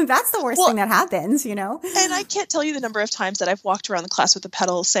that's the worst thing that happens, And I can't tell you the number of times that I've walked around the class with the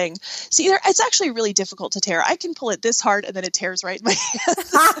pedal saying, see, it's actually really difficult to tear. I can pull it this hard and then it tears right in my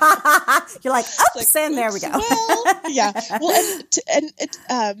hand. You're like, oops, and there we go.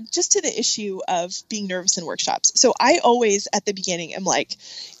 Just to the issue of being nervous in workshops. So I always, at the beginning, am like,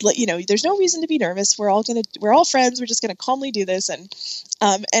 there's no reason to be nervous. We're all friends. We're just going to calmly do this. And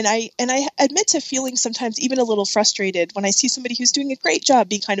I admit to feeling sometimes even a little frustrated when I see somebody who's doing a great job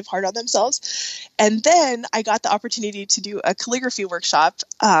being kind of hard on themselves. And then I got the opportunity to do a calligraphy workshop.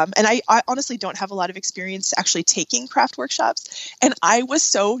 And I honestly don't have a lot of experience actually taking craft workshops. And I was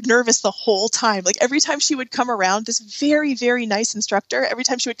so nervous the whole time. Like every time she would come around, this very, very nice instructor, every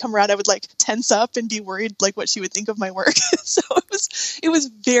time she would come around, I would tense up and be worried what she would think of my work. So it was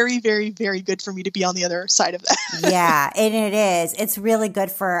very, very, very good for me to be on the other side of that. Yeah, and it is. It's really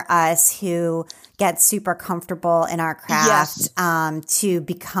good for us who get super comfortable in our craft to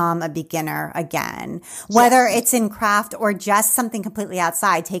become a beginner again, whether it's in craft or just something completely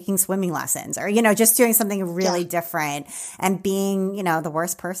outside, taking swimming lessons or, just doing something really different and being, the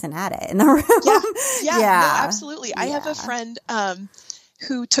worst person at it in the room. No, absolutely. I have a friend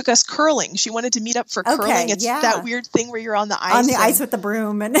who took us curling. She wanted to meet up for curling. It's that weird thing where you're on the ice. On the ice with the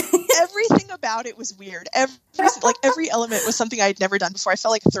broom. And everything about it was weird. Every element was something I'd never done before. I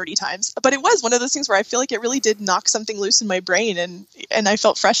felt 30 times. But it was one of those things where I feel like it really did knock something loose in my brain and I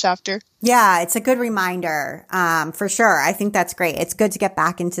felt fresh after. Yeah, it's a good reminder, for sure. I think that's great. It's good to get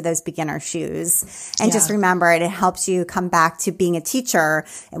back into those beginner shoes and just remember it helps you come back to being a teacher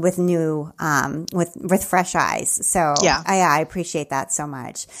with new, with fresh eyes. So I appreciate that so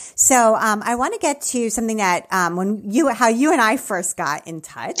much. So, I want to get to something that, how you and I first got in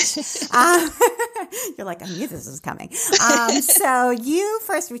touch. You're like, I knew this was coming. So you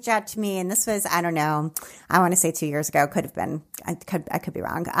first reached out to me and this was, I don't know, I want to say 2 years ago, could have been, I could be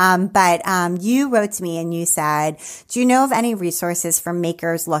wrong. But you wrote to me and you said, do you know of any resources for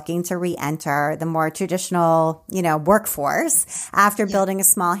makers looking to re-enter the more traditional, workforce after building a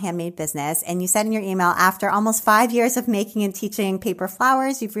small handmade business? And you said in your email, after almost 5 years of making and teaching paper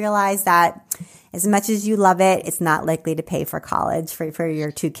flowers, you've realized that as much as you love it, it's not likely to pay for college for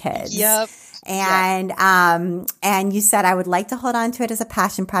your 2 kids. Yep. And you said, I would like to hold on to it as a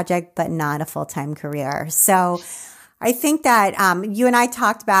passion project, but not a full-time career. So I think that you and I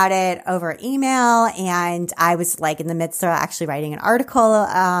talked about it over email, and I was in the midst of actually writing an article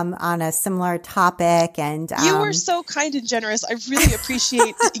on a similar topic. And you were so kind and generous. I really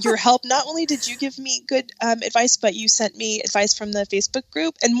appreciate your help. Not only did you give me good advice, but you sent me advice from the Facebook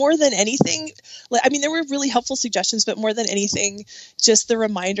group. And more than anything, there were really helpful suggestions, but more than anything, just the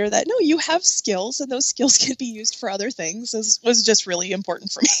reminder that no, you have skills, and those skills can be used for other things was just really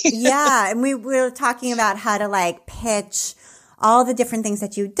important for me. Yeah, and we were talking about how to pitch all the different things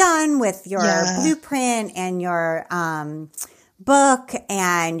that you've done with your blueprint and your book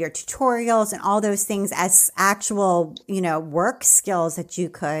and your tutorials and all those things as actual, work skills that you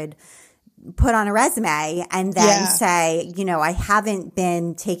could put on a resume and then say, I haven't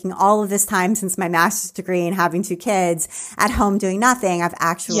been taking all of this time since my master's degree and having 2 kids at home doing nothing. I've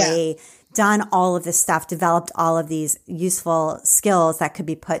actually done all of this stuff, developed all of these useful skills that could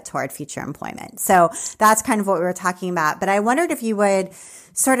be put toward future employment. So that's kind of what we were talking about. But I wondered if you would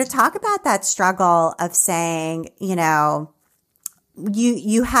sort of talk about that struggle of saying,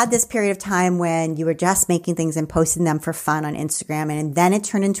 you had this period of time when you were just making things and posting them for fun on Instagram, and then it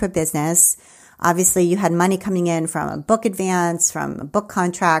turned into a business. Obviously, you had money coming in from a book advance, from a book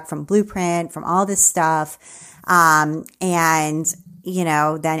contract, from Blueprint, from all this stuff. And,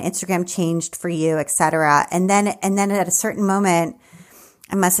 then Instagram changed for you, et cetera. And then at a certain moment,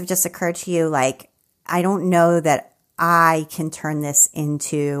 it must have just occurred to you, like, I don't know that I can turn this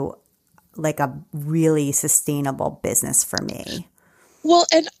into like a really sustainable business for me. Well,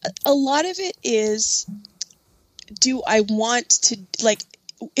 and a lot of it is, do I want to, like,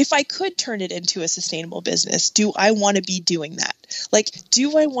 if I could turn it into a sustainable business, do I want to be doing that? Like,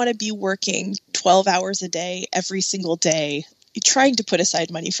 do I want to be working 12 hours a day, every single day, trying to put aside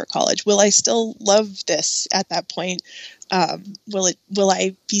money for college? Will I still love this at that point? Will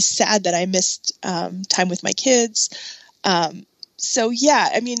I be sad that I missed time with my kids? So yeah,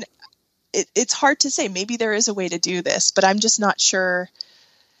 I mean, it's hard to say. Maybe there is a way to do this, but I'm just not sure.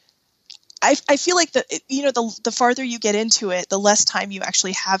 I feel like the farther you get into it, the less time you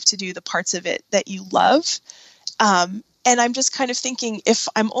actually have to do the parts of it that you love. And I'm just kind of thinking, if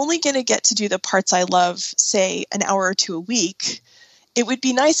I'm only going to get to do the parts I love, say an hour or 2 a week, it would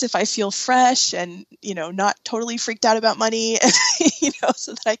be nice if I feel fresh and, not totally freaked out about money,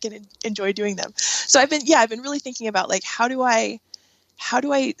 so that I can enjoy doing them. So I've been really thinking about, like, how do I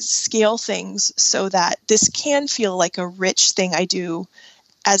scale things so that this can feel like a rich thing I do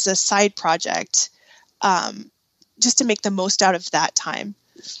as a side project, just to make the most out of that time.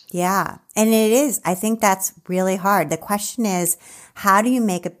 Yeah. And it is. I think that's really hard. The question is, how do you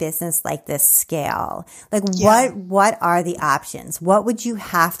make a business like this scale? Like, what are the options? What would you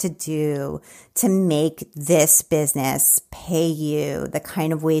have to do to make this business pay you the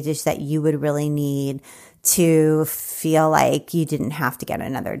kind of wages that you would really need to feel like you didn't have to get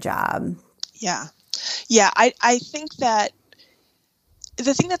another job? Yeah. Yeah. I think that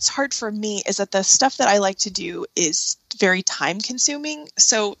the thing that's hard for me is that the stuff that I like to do is very time consuming.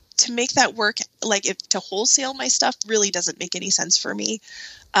 So to make that work, like to wholesale my stuff really doesn't make any sense for me.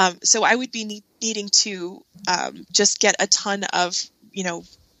 So I would be needing to just get a ton of,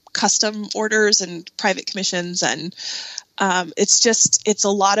 custom orders and private commissions. And it's a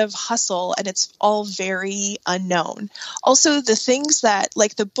lot of hustle, and it's all very unknown. Also, the things that,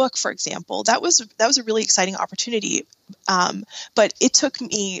 like the book, for example, that was a really exciting opportunity. But it took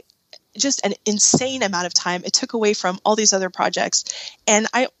me just an insane amount of time. It took away from all these other projects. And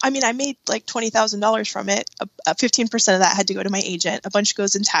I made like $20,000 from it. 15% of that had to go to my agent. A bunch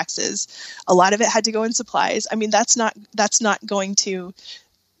goes in taxes. A lot of it had to go in supplies. I mean, that's not going to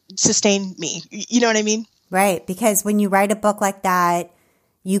sustain me. You know what I mean? Right. Because when you write a book like that,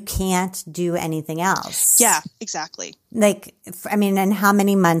 you can't do anything else. Yeah, exactly. And how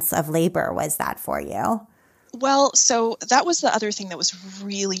many months of labor was that for you? Well, so that was the other thing that was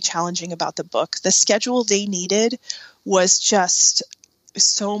really challenging about the book. The schedule they needed was just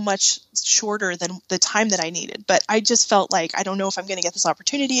so much shorter than the time that I needed. But I just felt like, I don't know if I'm going to get this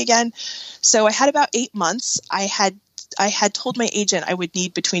opportunity again. So I had about 8 months. I had told my agent I would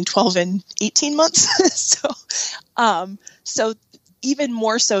need between 12 and 18 months. So even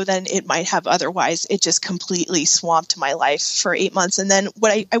more so than it might have otherwise, it just completely swamped my life for 8 months. And then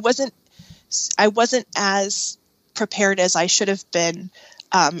I wasn't as prepared as I should have been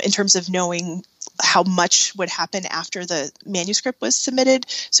in terms of knowing how much would happen after the manuscript was submitted.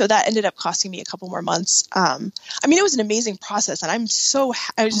 So that ended up costing me a couple more months. It was an amazing process, and I was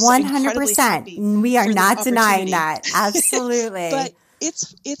 100%. We are not denying that. Absolutely. But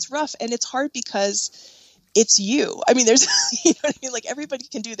it's rough, and it's hard because it's you. I mean, there's, like everybody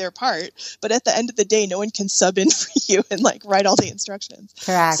can do their part, but at the end of the day, no one can sub in for you and like write all the instructions.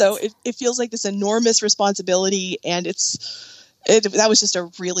 Correct. So it feels like this enormous responsibility, and that was just a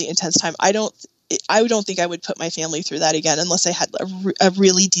really intense time. I don't think I would put my family through that again unless I had a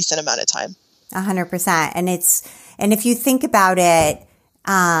really decent amount of time. 100%. And if you think about it,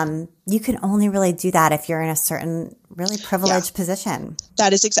 you can only really do that if you're in a certain really privileged position.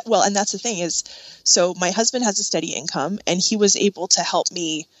 That is well, and that's the thing is, so my husband has a steady income, and he was able to help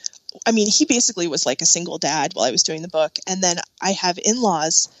me. I mean, he basically was like a single dad while I was doing the book. And then I have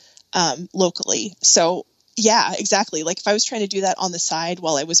in-laws locally. So Yeah, exactly. Like if I was trying to do that on the side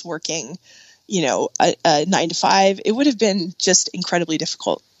while I was working, a 9 to 5, it would have been just incredibly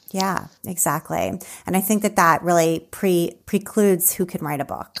difficult. Yeah, exactly. And I think that really precludes who can write a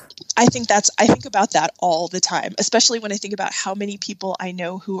book. I think about that all the time, especially when I think about how many people I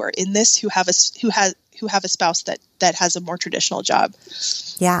know who are in this who have a spouse that has a more traditional job.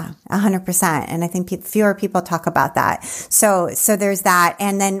 Yeah, 100%. And I think fewer people talk about that. So there's that.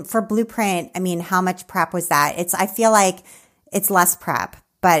 And then for Blueprint, I mean, how much prep was that? I feel like it's less prep,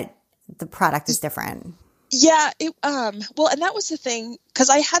 but the product is different. Yeah. Well, and that was the thing, because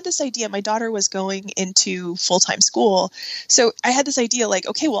I had this idea. My daughter was going into full-time school. So I had this idea like,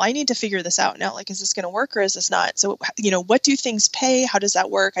 okay, well, I need to figure this out now. Like, is this going to work or is this not? So, what do things pay? How does that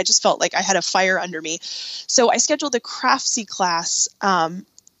work? I just felt like I had a fire under me. So I scheduled a Craftsy class,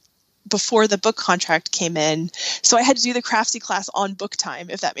 before the book contract came in. So I had to do the Craftsy class on book time,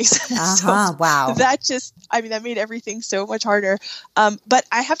 if that makes sense. So wow. That made everything so much harder. But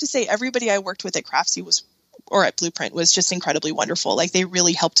I have to say, everybody I worked with at Craftsy or at Blueprint was just incredibly wonderful. Like they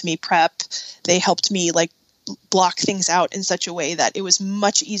really helped me prep. They helped me like block things out in such a way that it was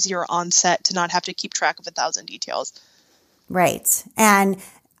much easier on set to not have to keep track of 1,000 details. Right. And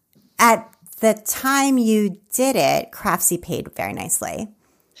at the time you did it, Craftsy paid very nicely.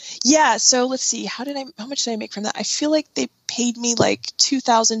 Yeah. So let's see. How much did I make from that? I feel like they paid me like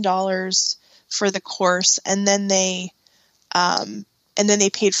 $2,000 for the course. And then they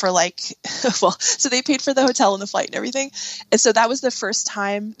paid for so they paid for the hotel and the flight and everything. And so that was the first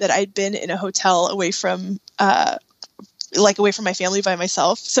time that I'd been in a hotel away from my family by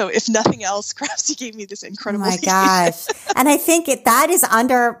myself. So if nothing else, Craftsy gave me this incredible. Oh my gosh. And I think that is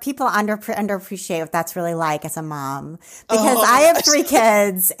people underappreciate what that's really like as a mom, because I have 3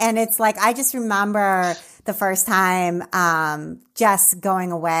 kids and it's like, I just remember the first time, just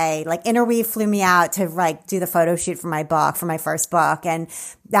going away, like Interweave flew me out to like do the photo shoot for my first book. And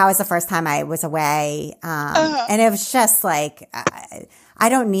that was the first time I was away. And it was just like, I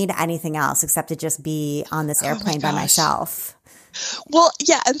don't need anything else except to just be on this airplane by myself. Well,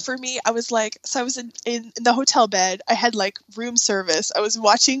 yeah. And for me, I was like, so I was in the hotel bed. I had like room service. I was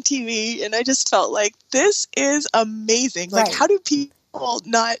watching TV and I just felt like this is amazing. Like, how do people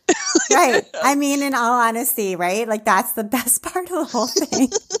not? Right. I mean, in all honesty, right? Like that's the best part of the whole thing.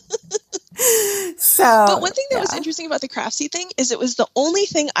 But one thing that was interesting about the Craftsy thing is it was the only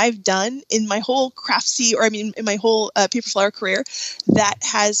thing I've done in my whole in my whole Paper Flower career that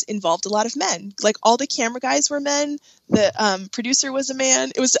has involved a lot of men. Like all the camera guys were men. The producer was a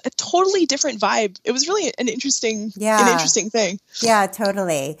man. It was a totally different vibe. It was really an interesting thing. Yeah,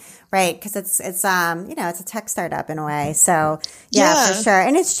 totally. Right. Because it's it's a tech startup in a way. So yeah, for sure.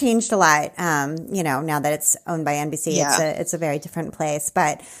 And it's changed a lot. Now that it's owned by NBC, it's a very different place.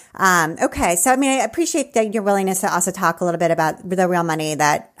 But okay. So I mean, I appreciate your willingness to also talk a little bit about the real money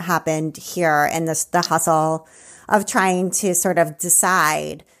that happened here and the hustle of trying to sort of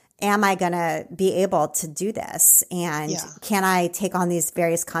decide, am I going to be able to do this? And can I take on these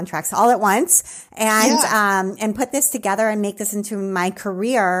various contracts all at once and put this together and make this into my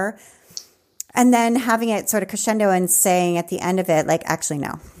career? And then having it sort of crescendo and saying at the end of it, like, actually,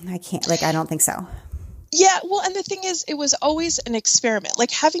 no, I can't, like, I don't think so. Yeah, well, and the thing is, it was always an experiment.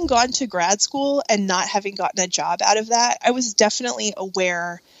 Like having gone to grad school and not having gotten a job out of that, I was definitely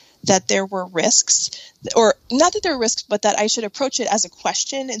aware that there were risks, or not that there were risks, but that I should approach it as a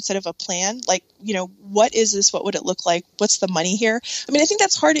question instead of a plan. Like, what is this? What would it look like? What's the money here? I mean, I think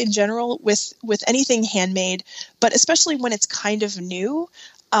that's hard in general with anything handmade, but especially when it's kind of new.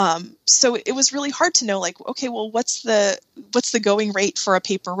 So it was really hard to know, like, okay, well, what's the going rate for a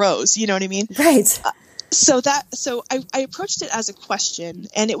paper rose? You know what I mean? Right. So I approached it as a question,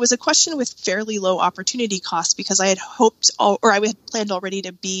 and it was a question with fairly low opportunity cost because I had hoped, or I had planned already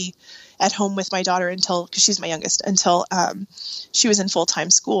to be at home with my daughter because she's my youngest, until she was in full-time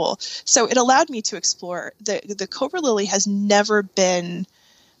school. So it allowed me to explore. The Cobra Lily has never been,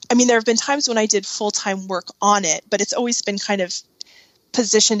 I mean, there have been times when I did full-time work on it, but it's always been kind of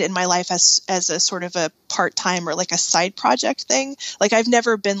positioned in my life as a sort of a part-time or like a side project thing. Like I've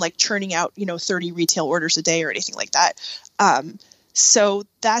never been like churning out, 30 retail orders a day or anything like that. So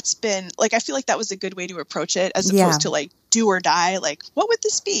that's been like, I feel like that was a good way to approach it as opposed to like do or die. Like, what would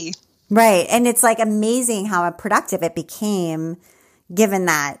this be? Right. And it's like amazing how productive it became given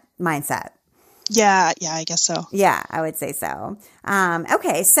that mindset. Yeah, I guess so. Yeah, I would say so.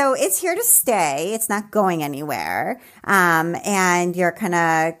 Okay, so it's here to stay. It's not going anywhere. And you're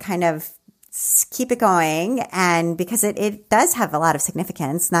gonna kind of keep it going. And because it does have a lot of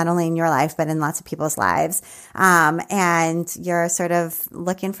significance, not only in your life, but in lots of people's lives. And you're sort of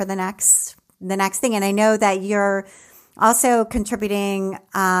looking for the next the next thing. And I know that you're also contributing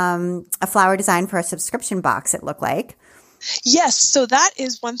a flower design for a subscription box, it looked like. Yes. So that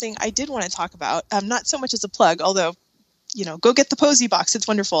is one thing I did want to talk about. Not so much as a plug, although, go get the Posy box. It's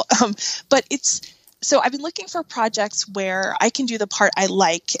wonderful. But so I've been looking for projects where I can do the part I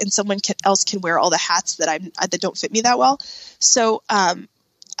like and someone else can wear all the hats that don't fit me that well. So,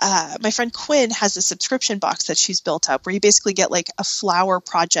 my friend Quinn has a subscription box that she's built up where you basically get like a flower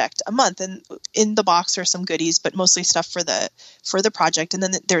project a month, and in the box are some goodies, but mostly stuff for the project. And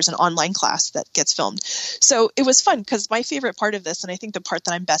then there's an online class that gets filmed. So it was fun because my favorite part of this, and I think the part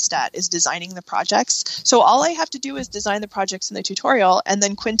that I'm best at, is designing the projects. So all I have to do is design the projects in the tutorial, and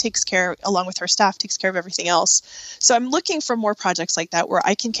then Quinn along with her staff, takes care of everything else. So I'm looking for more projects like that where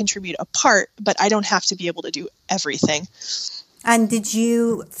I can contribute a part, but I don't have to be able to do everything. And did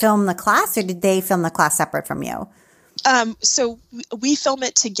you film the class, or did they film the class separate from you? So we film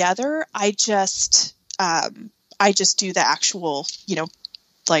it together. I just do the actual,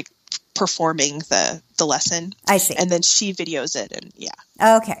 like performing the lesson. I see. And then she videos it, and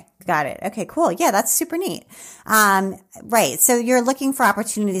yeah. Okay. Got it. Okay, cool. Yeah, that's super neat. Right. So you're looking for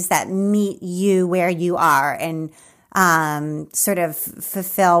opportunities that meet you where you are and sort of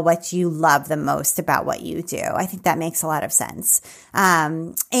fulfill what you love the most about what you do. I think that makes a lot of sense.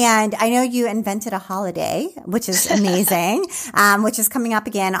 And I know you invented a holiday, which is amazing, which is coming up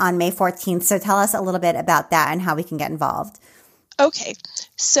again on May 14th. So tell us a little bit about that and how we can get involved. Okay.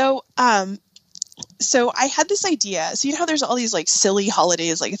 So I had this idea. So you know how there's all these like silly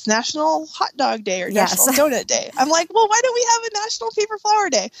holidays, like it's National Hot Dog Day or National Donut Day. I'm like, well, why don't we have a National Paper Flower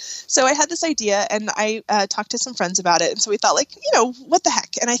Day? So I had this idea, and I talked to some friends about it. And so we thought, like, what the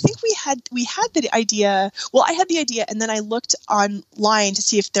heck? And I think we had the idea. Well, I had the idea, and then I looked online to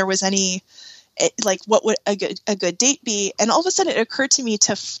see if there was any, like, what would a good date be. And all of a sudden, it occurred to me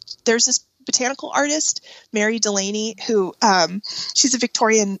there's this botanical artist, Mary Delaney, who she's a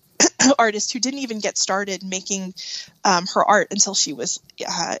Victorian artist who didn't even get started making her art until she was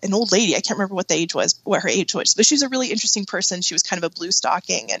an old lady. I can't remember what her age was, but she's a really interesting person. She was kind of a blue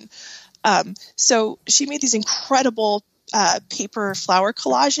stocking. And so she made these incredible paper flower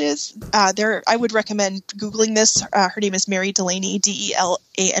collages. I would recommend Googling this. Her name is Mary Delaney,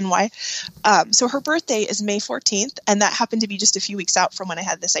 Delany. So her birthday is May 14th, and that happened to be just a few weeks out from when I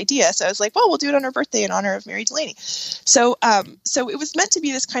had this idea. So I was like, well, we'll do it on her birthday in honor of Mary Delaney. So it was meant to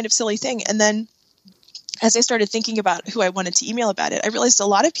be this kind of silly thing. And then as I started thinking about who I wanted to email about it, I realized a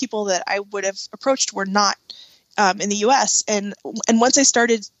lot of people that I would have approached were not in the US. And once I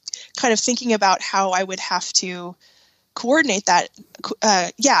started kind of thinking about how I would have to coordinate that,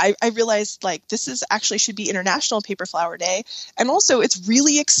 I realized like this is actually should be International Paper Flower Day. And also it's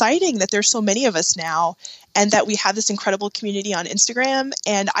really exciting that there's so many of us now and that we have this incredible community on Instagram.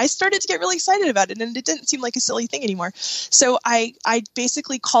 And I started to get really excited about it, and it didn't seem like a silly thing anymore. So I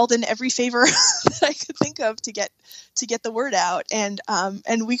basically called in every favor that I could think of to get the word out. And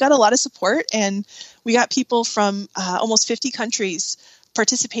we got a lot of support, and we got people from almost 50 countries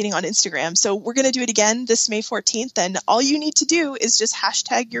participating on Instagram. So we're going to do it again this May 14th. And all you need to do is just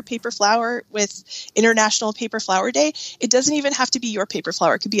hashtag your paper flower with International Paper Flower Day. It doesn't even have to be your paper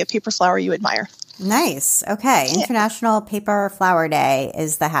flower. It could be a paper flower you admire. Nice. Okay. Yeah. International Paper Flower Day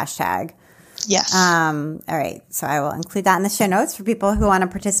is the hashtag. Yes. All right. So I will include that in the show notes for people who want to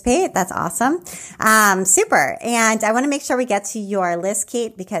participate. That's awesome. Super. And I want to make sure we get to your list,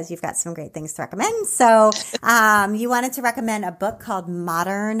 Kate, because you've got some great things to recommend. So, you wanted to recommend a book called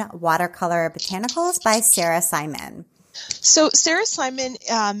Modern Watercolor Botanicals by Sarah Simon. So Sarah Simon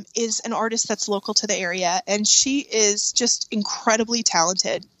is an artist that's local to the area, and she is just incredibly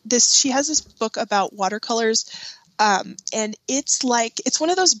talented. She has this book about watercolors. And it's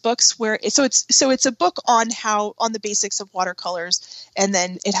one of those books where it's a book on the basics of watercolors, and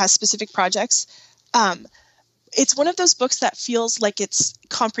then it has specific projects. It's one of those books that feels like it's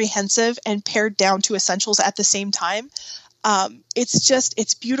comprehensive and pared down to essentials at the same time.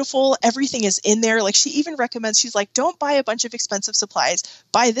 It's beautiful. Everything is in there. Like, she even recommends, she's like, don't buy a bunch of expensive supplies.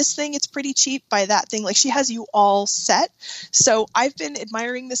 Buy this thing. It's pretty cheap. Buy that thing. Like, she has you all set. So I've been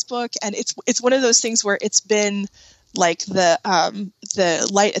admiring this book, and it's one of those things where it's been like the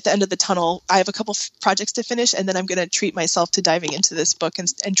light at the end of the tunnel. I have a couple projects to finish, and then I'm going to treat myself to diving into this book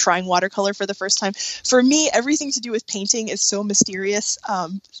and trying watercolor for the first time. For me, everything to do with painting is so mysterious.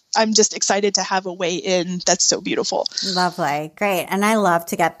 I'm just excited to have a way in that's so beautiful. Lovely. Great. And I love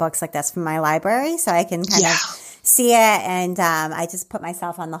to get books like this from my library, so I can kind of see it, and I just put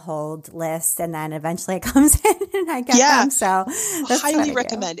myself on the hold list, and then eventually it comes in and I get them. So that's highly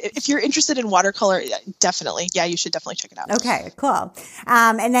recommend. If you're interested in watercolor, definitely. Yeah, you should definitely check it out. Okay, cool.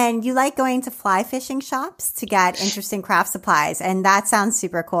 And then you like going to fly fishing shops to get interesting craft supplies, and that sounds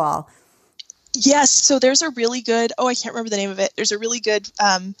super cool. Yes. So there's a really good, I can't remember the name of it. There's a really good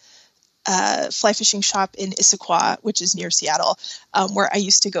fly fishing shop in Issaquah, which is near Seattle, where I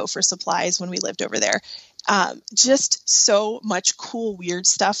used to go for supplies when we lived over there. Just so much cool, weird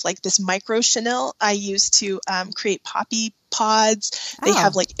stuff like this micro chenille I used to create poppy pods. They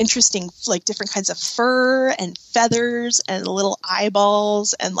have like interesting, like different kinds of fur and feathers and little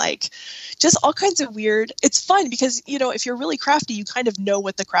eyeballs and like just all kinds of weird. It's fun because, you know, if you're really crafty, you kind of know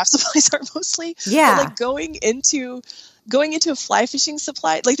what the craft supplies are mostly. Yeah. But like going into a fly fishing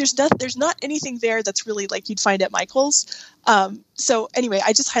supply, like there's not anything there that's really like you'd find at Michael's. So anyway,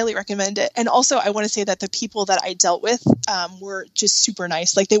 I just highly recommend it. And also I want to say that the people that I dealt with, were just super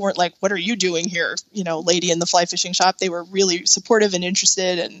nice. Like they weren't like, what are you doing here? You know, lady in the fly fishing shop. They were really supportive and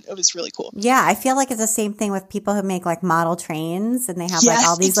interested, and it was really cool. Yeah. I feel like it's the same thing with people who make like model trains, and they have like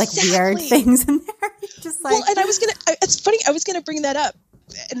all these like weird things in there. Just like, well, and it's funny. I was going to bring that up.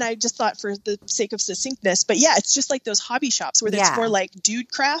 And I just thought for the sake of succinctness, but yeah, it's just like those hobby shops where it's more like dude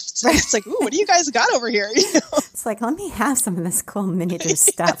crafts. Right. It's like, ooh, what do you guys got over here? You know? It's like, let me have some of this cool miniature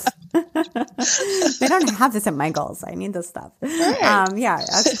stuff. They don't have this at Michael's. I need this stuff. Right. Yeah,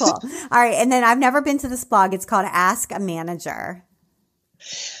 that's cool. All right. And then I've never been to this blog. It's called Ask a Manager.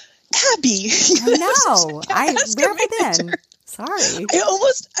 Abby. I know. Where have I been? Sorry.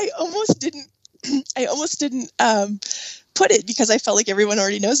 I almost didn't put it because I felt like everyone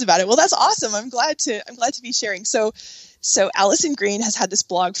already knows about it. Well, that's awesome. I'm glad to be sharing. So Allison Green has had this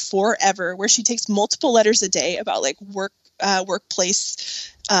blog forever where she takes multiple letters a day about like workplace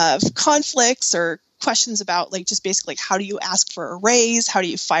conflicts or questions about like just basically like how do you ask for a raise? How do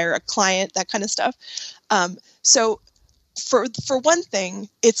you fire a client? That kind of stuff. So for one thing,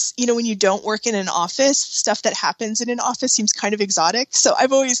 it's, you know, when you don't work in an office, stuff that happens in an office seems kind of exotic. So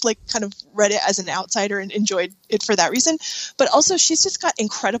I've always like kind of read it as an outsider and enjoyed it for that reason. But also she's just got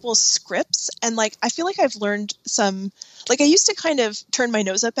incredible scripts. And like, I feel like I've learned some, like I used to kind of turn my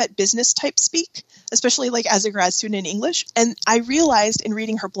nose up at business type speak, especially like as a grad student in English. And I realized in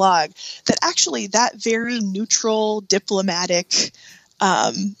reading her blog that actually that very neutral, diplomatic,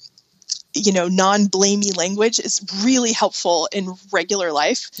 you know, non-blamey language is really helpful in regular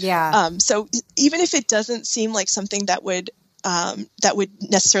life. Yeah. So even if it doesn't seem like something that would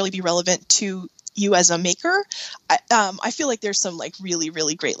necessarily be relevant to you as a maker, I feel like there's some like really,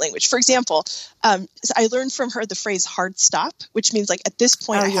 really great language. For example, I learned from her the phrase hard stop, which means like at this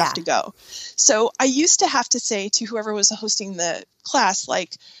point I have to go. So I used to have to say to whoever was hosting the class,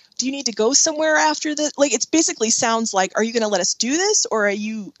 like, do you need to go somewhere after this? Like, it's basically sounds like, are you going to let us do this? Or do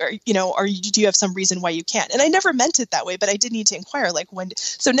you have some reason why you can't? And I never meant it that way, but I did need to inquire, like when,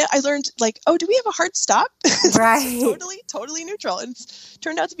 so now I learned like, oh, do we have a hard stop? Right. totally neutral. And it's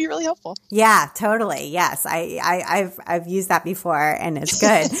turned out to be really helpful. Yeah, totally. Yes. I've used that before and it's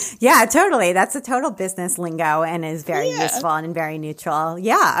good. Yeah, totally. That's a total business lingo and is very useful and very neutral.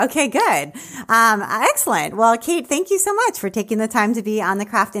 Yeah. Okay, good. Excellent. Well, Kate, thank you so much for taking the time to be on the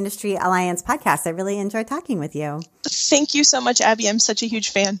Craft Industry Alliance podcast. I really enjoyed talking with you. Thank you so much, Abby. I'm such a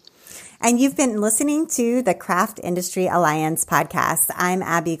huge fan. And you've been listening to the Craft Industry Alliance podcast. I'm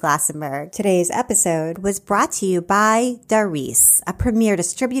Abby Glassenberg. Today's episode was brought to you by Darice, a premier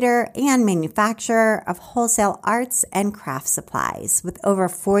distributor and manufacturer of wholesale arts and craft supplies with over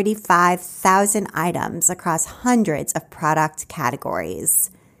 45,000 items across hundreds of product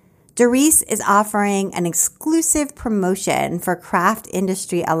categories. Darice is offering an exclusive promotion for Craft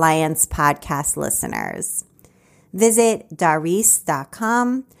Industry Alliance podcast listeners. Visit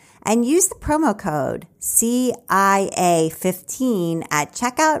Darice.com and use the promo code CIA15 at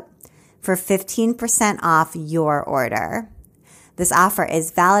checkout for 15% off your order. This offer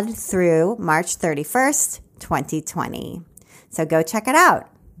is valid through March 31st, 2020. So go check it out.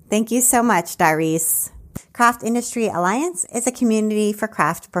 Thank you so much, Darice. Craft Industry Alliance is a community for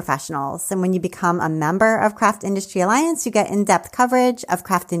craft professionals. And when you become a member of Craft Industry Alliance, you get in-depth coverage of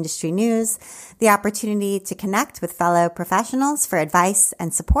craft industry news, the opportunity to connect with fellow professionals for advice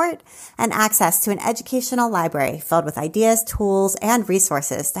and support, and access to an educational library filled with ideas, tools, and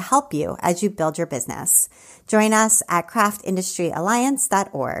resources to help you as you build your business. Join us at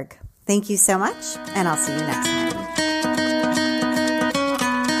craftindustrｙalliance.org. Thank you so much, and I'll see you next time.